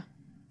 Yeah.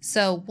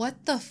 So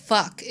what the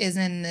fuck is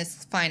in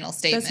this final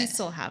statement? Does he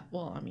still have...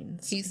 Well, I mean,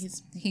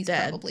 he's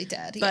dead. Probably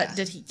dead, But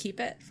did he keep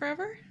it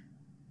forever?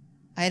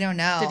 I don't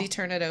know. Did he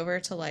turn it over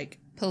to, like...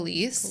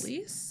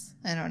 Police?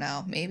 I don't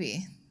know.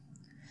 Maybe.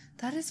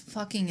 That is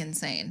fucking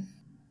insane.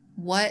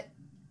 What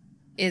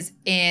is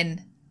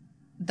in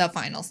the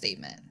final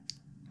statement?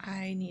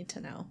 I need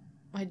to know.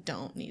 I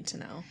don't need to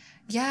know.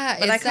 Yeah.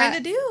 But I kind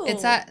of do.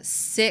 It's that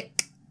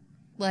sick,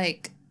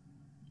 like,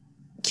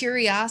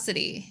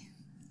 curiosity.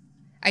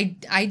 I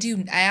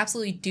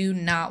absolutely do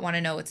not want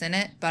to know what's in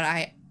it, but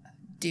I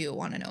do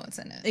want to know what's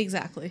in it.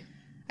 Exactly.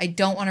 I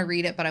don't want to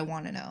read it, but I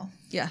want to know.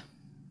 Yeah.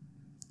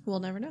 We'll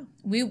never know.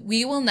 We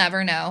will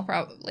never know.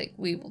 Probably, like,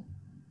 we will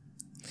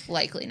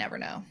likely never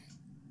know.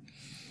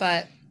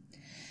 But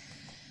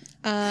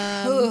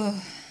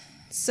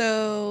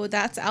so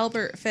that's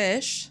Albert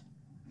Fish.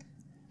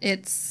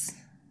 It's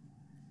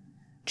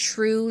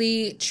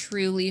truly,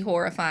 truly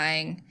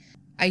horrifying.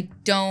 I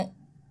don't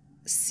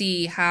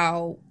see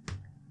how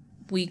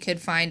we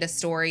could find a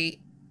story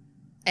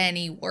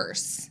any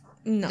worse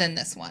than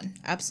this one.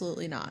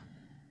 Absolutely not.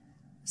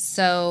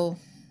 So,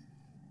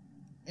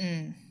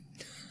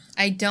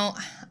 I don't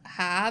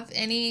have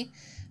any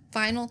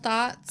final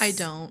thoughts? I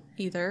don't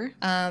either.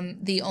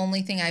 The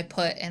only thing I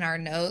put in our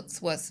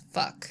notes was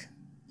fuck.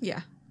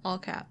 Yeah, all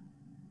cap.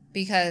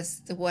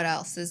 Because what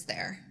else is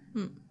there?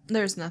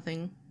 There's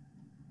nothing.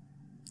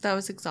 That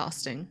was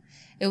exhausting.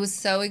 It was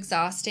so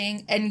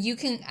exhausting. And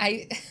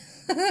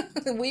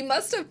we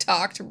must have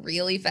talked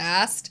really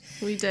fast.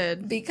 We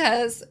did.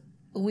 Because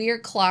we're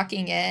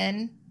clocking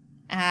in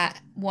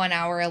at 1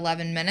 hour,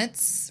 11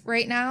 minutes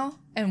right now.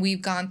 And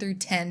we've gone through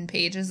 10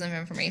 pages of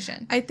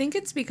information. I think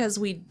it's because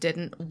we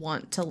didn't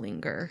want to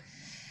linger.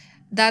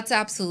 That's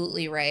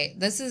absolutely right.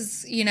 This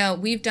is,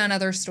 we've done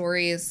other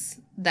stories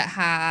that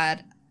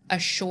had a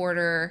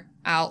shorter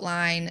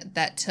outline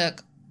that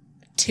took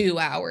 2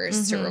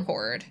 hours to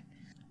record.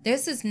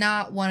 This is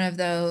not one of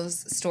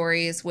those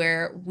stories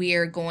where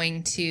we're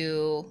going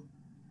to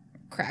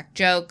crack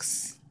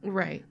jokes.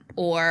 Right.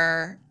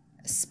 Or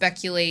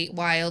speculate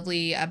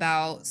wildly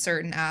about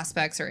certain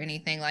aspects or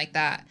anything like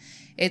that.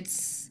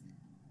 It's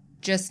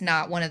just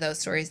not one of those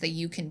stories that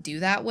you can do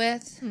that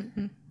with.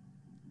 Mm-mm.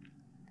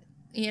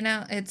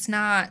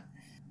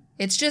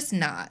 It's just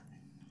not.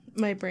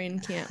 My brain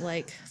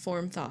can't,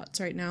 form thoughts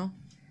right now.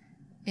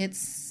 It's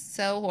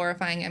so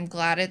horrifying. I'm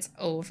glad it's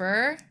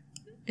over.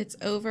 It's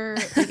over.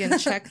 We can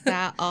check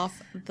that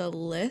off the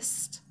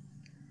list.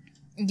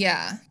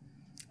 Yeah.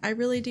 I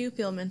really do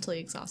feel mentally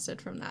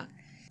exhausted from that.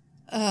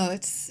 Oh,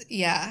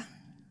 yeah.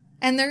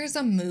 And there's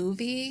a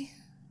movie.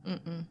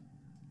 Mm-mm.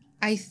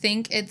 I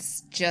think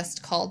it's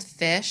just called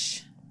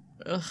Fish.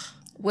 Ugh.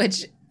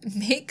 Which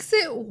makes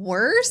it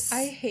worse.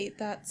 I hate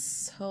that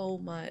so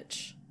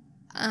much.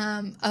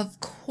 Of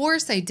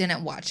course I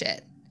didn't watch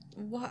it.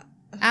 What?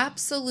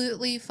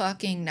 Absolutely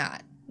fucking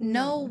not.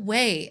 No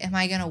way am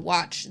I gonna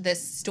watch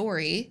this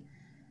story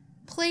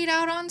played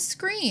out on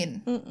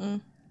screen.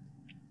 Mm-mm.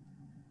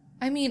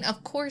 I mean,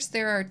 of course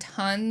there are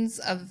tons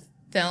of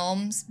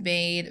films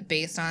made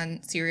based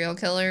on serial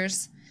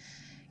killers.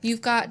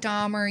 You've got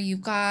Dahmer,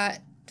 you've got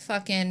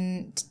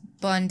fucking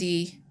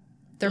Bundy.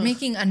 They're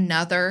making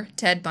another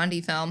Ted Bundy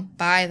film,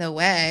 by the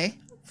way.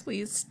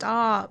 Please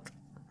stop.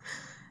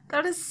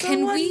 That is so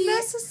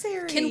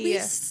unnecessary. Can we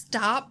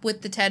stop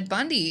with the Ted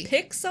Bundy?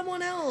 Pick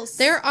someone else.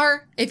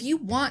 If you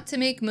want to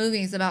make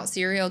movies about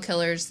serial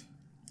killers,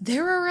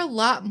 there are a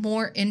lot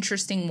more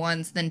interesting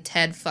ones than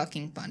Ted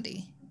fucking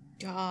Bundy.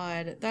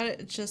 God,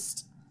 that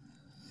just...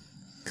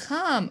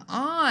 Come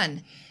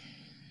on.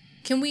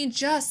 Can we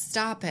just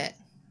stop it?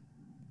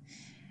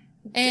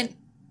 And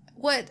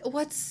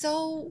what's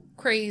so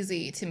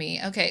crazy to me,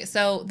 okay,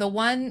 so the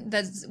one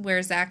that's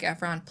where Zac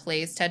Efron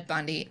plays Ted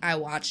Bundy, I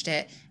watched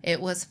it.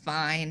 It was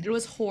fine. It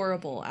was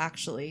horrible,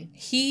 actually.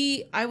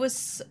 I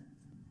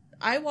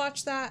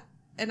watched that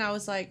and I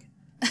was like,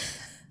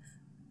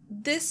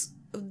 this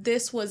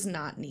was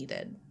not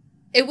needed.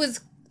 It was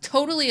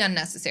totally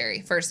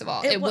unnecessary, first of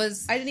all. It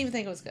was I didn't even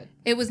think it was good.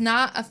 It was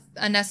not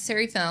a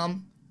necessary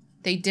film.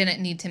 They didn't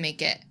need to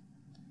make it.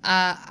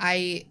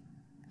 I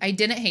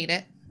didn't hate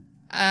it.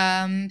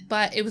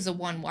 But it was a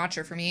one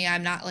watcher for me.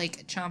 I'm not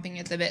chomping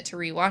at the bit to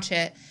rewatch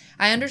it.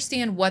 I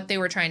understand what they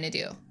were trying to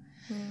do.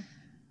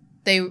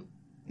 They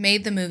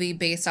made the movie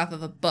based off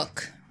of a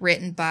book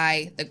written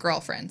by the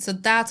girlfriend. So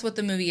that's what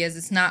the movie is.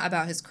 It's not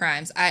about his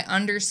crimes. I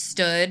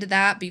understood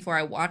that before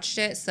I watched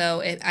it.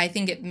 So I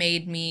think it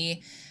made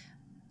me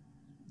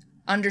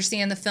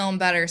understand the film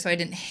better. So I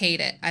didn't hate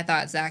it. I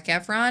thought Zac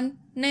Efron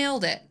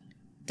nailed it.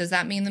 Does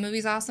that mean the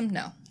movie's awesome?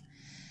 No.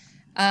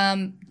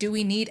 Do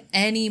we need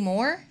any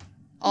more?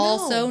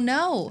 Also,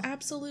 no.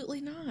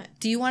 Absolutely not.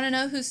 Do you want to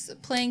know who's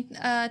playing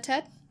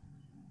Ted?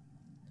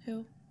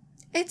 Who?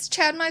 It's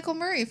Chad Michael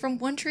Murray from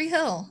One Tree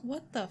Hill.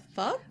 What the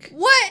fuck?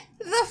 What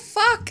the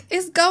fuck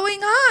is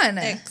going on?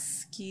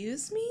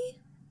 Excuse me?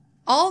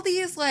 All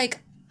these,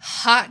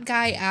 hot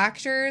guy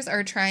actors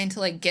are trying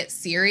to, get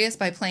serious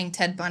by playing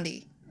Ted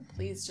Bundy.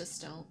 Please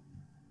just don't.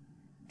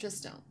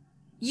 Just don't.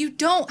 You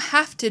don't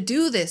have to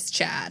do this,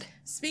 Chad.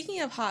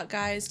 Speaking of hot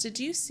guys, did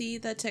you see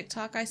the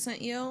TikTok I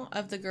sent you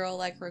of the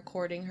girl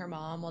recording her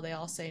mom while they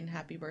all saying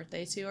happy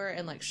birthday to her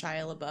and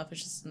Shia LaBeouf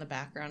is just in the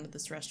background of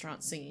this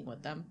restaurant singing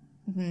with them?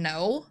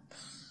 No.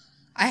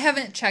 I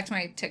haven't checked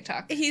my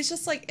TikTok. He's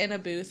just in a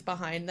booth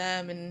behind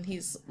them and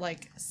he's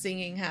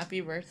singing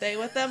happy birthday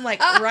with them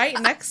right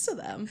next to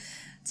them.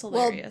 It's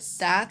hilarious.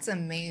 Well, that's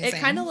amazing.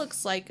 It kind of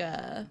looks like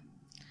a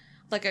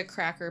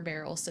Cracker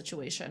Barrel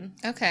situation.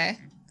 Okay.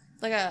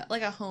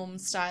 Like a home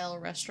style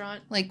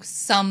restaurant.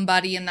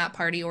 Somebody in that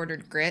party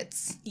ordered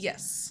grits?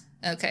 Yes.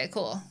 Okay,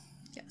 cool.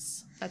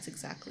 Yes. That's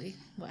exactly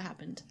what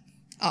happened.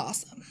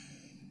 Awesome.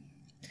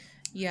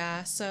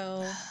 Yeah,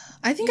 so...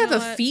 I think I have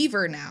a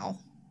fever now.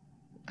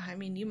 I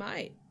mean, you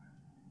might.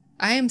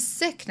 I am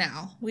sick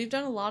now. We've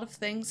done a lot of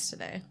things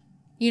today.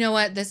 You know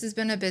what? This has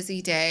been a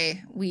busy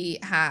day. We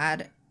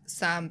had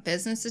some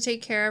business to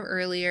take care of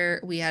earlier.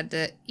 We had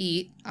to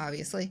eat,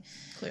 obviously.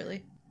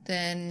 Clearly.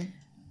 Then...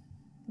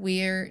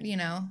 we're,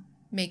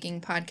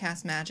 making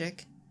podcast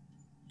magic.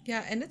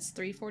 Yeah, and it's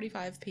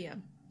 3:45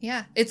 p.m.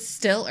 Yeah, it's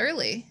still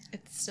early.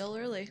 It's still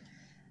early.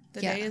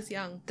 The day is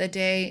young. The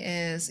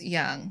day is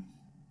young.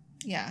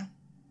 Yeah.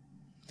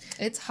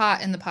 It's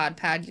hot in the pod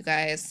pad, you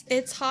guys.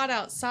 It's hot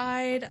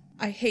outside.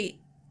 I hate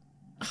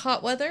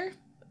hot weather.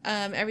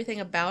 Everything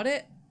about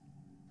it.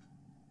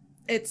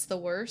 It's the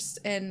worst.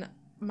 And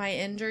my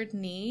injured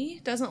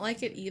knee doesn't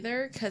like it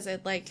either because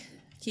it like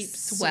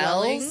keeps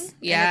swelling.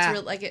 Yeah. And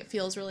it's like it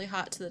feels really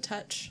hot to the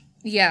touch.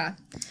 Yeah.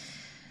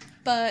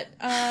 But,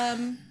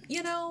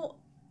 you know,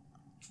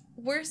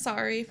 we're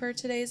sorry for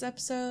today's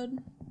episode.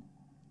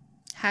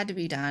 Had to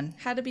be done.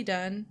 Had to be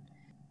done.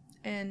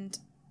 And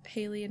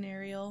Haley and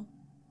Ariel,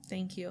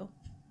 thank you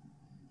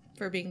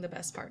for being the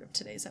best part of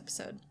today's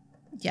episode.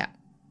 Yeah.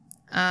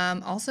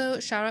 Also,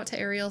 shout out to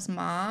Ariel's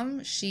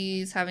mom.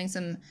 She's having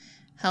some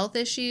health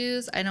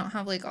issues. I don't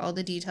have like all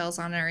the details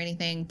on it or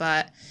anything,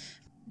 but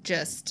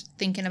just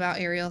thinking about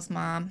Ariel's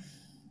mom.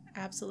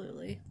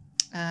 Absolutely.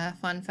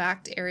 Fun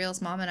fact,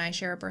 Ariel's mom and I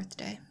share a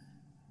birthday.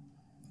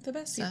 The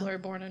best people are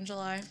born in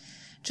July.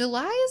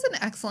 July is an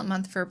excellent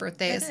month for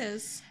birthdays. It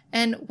is.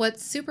 And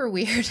what's super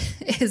weird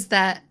is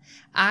that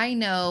I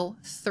know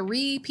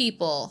 3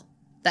 people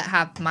that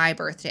have my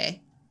birthday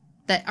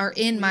that are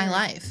in my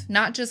life.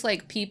 Not just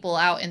like people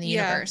out in the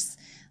universe.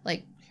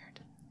 Like weird.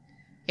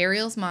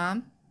 Ariel's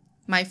mom,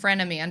 my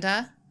friend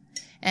Amanda,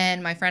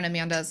 and my friend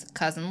Amanda's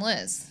cousin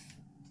Liz.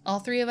 All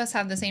 3 of us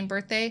have the same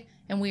birthday,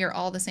 and we are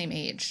all the same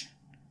age.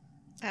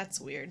 That's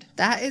weird.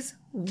 That is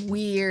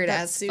weird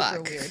as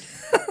fuck. That's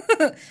super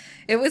weird.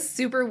 It was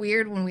super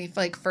weird when we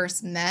like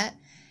first met,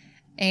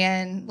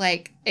 and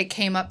like it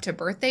came up to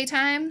birthday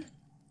time.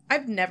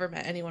 I've never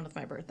met anyone with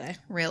my birthday.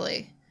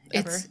 Really?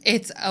 Ever.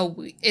 It's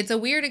a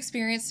weird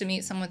experience to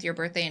meet someone with your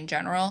birthday in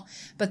general,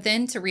 but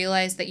then to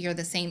realize that you're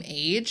the same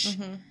age,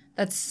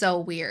 that's so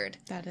weird.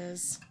 That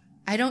is.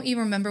 I don't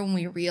even remember when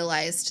we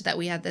realized that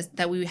we had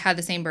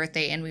the same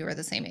birthday and we were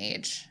the same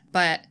age.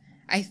 But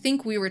I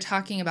think we were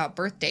talking about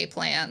birthday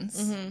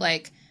plans.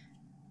 Like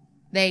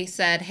they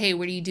said, "Hey,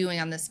 what are you doing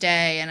on this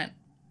day?" And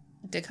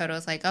Dakota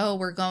was like, "Oh,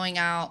 we're going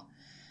out.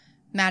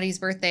 Maddie's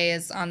birthday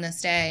is on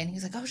this day." And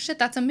he's like, "Oh shit,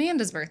 that's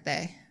Amanda's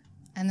birthday."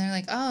 And they're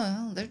like,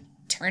 "Oh, they're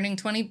turning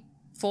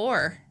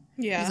 24."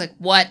 Yeah. He's like,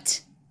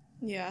 "What?"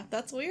 Yeah,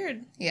 that's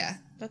weird. Yeah.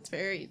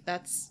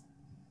 That's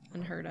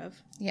unheard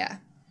of. Yeah.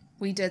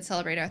 We did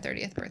celebrate our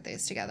 30th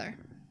birthdays together.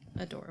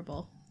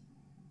 Adorable.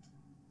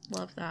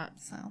 Love that.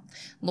 So,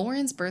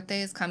 Lauren's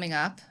birthday is coming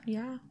up.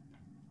 Yeah.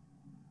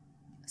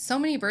 So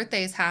many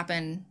birthdays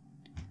happen.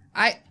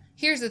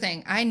 Here's the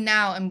thing. I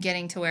now am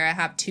getting to where I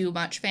have too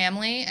much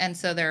family, and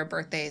so there are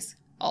birthdays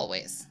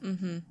always.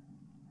 Mm-hmm.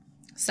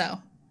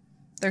 So,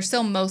 they're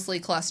still mostly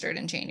clustered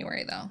in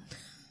January, though.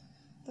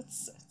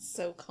 That's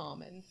so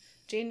common.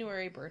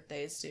 January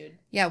birthdays, dude.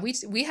 Yeah,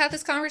 we had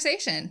this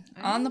conversation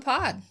on the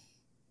pod.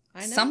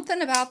 I know.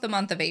 Something about the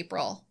month of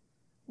April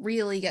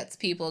really gets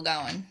people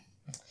going.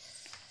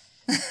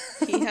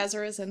 He has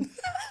risen.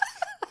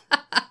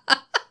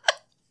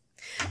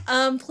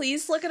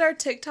 Please look at our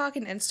TikTok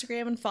and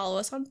Instagram and follow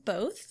us on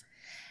both.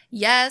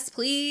 Yes,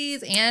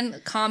 please.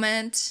 And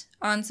comment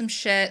on some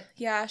shit.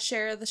 Yeah,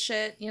 share the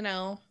shit,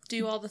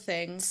 do all the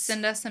things.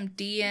 Send us some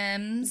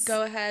DMs.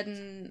 Go ahead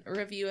and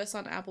review us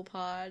on Apple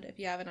Pod if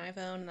you have an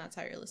iPhone and that's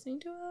how you're listening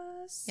to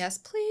us. Yes,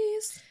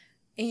 please.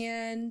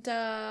 And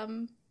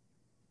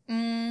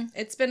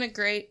it's been a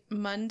great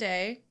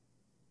Monday.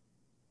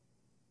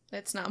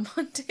 It's not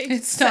Monday.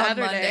 It's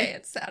Saturday. not Monday.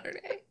 It's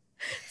Saturday.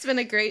 It's been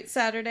a great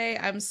Saturday.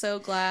 I'm so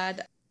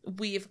glad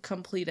we've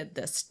completed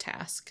this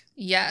task.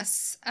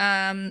 Yes.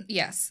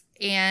 Yes.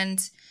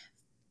 And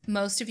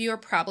most of you are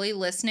probably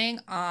listening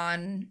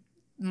on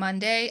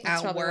Monday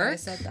That's at probably work. why I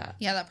said that.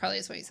 Yeah, that probably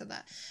is why you said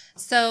that.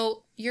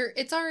 So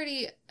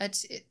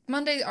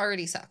Monday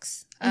already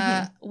sucks.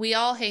 We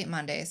all hate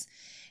Mondays.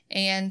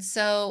 And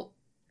so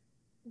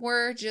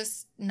we're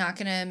just not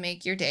going to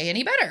make your day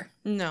any better.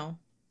 No.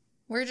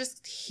 We're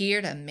just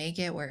here to make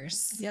it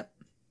worse. Yep.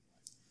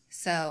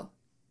 So,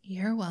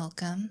 you're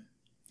welcome.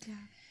 Yeah.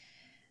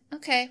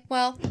 Okay,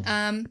 well,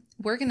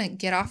 we're going to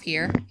get off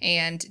here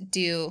and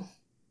do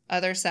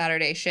other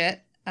Saturday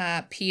shit.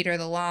 Peter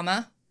the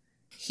llama,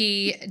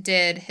 he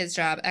did his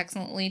job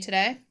excellently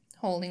today,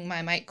 holding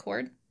my mic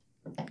cord.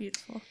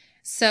 Beautiful.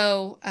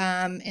 So,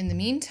 in the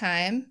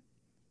meantime,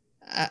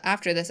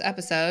 after this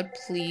episode,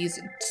 please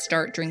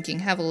start drinking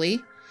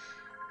heavily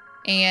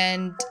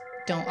and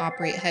don't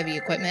operate heavy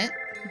equipment.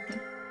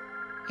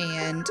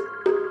 And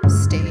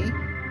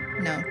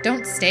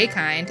don't stay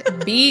kind.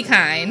 Be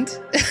kind.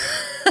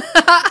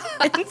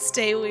 And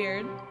stay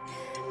weird.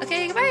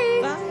 Okay, goodbye.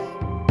 Bye.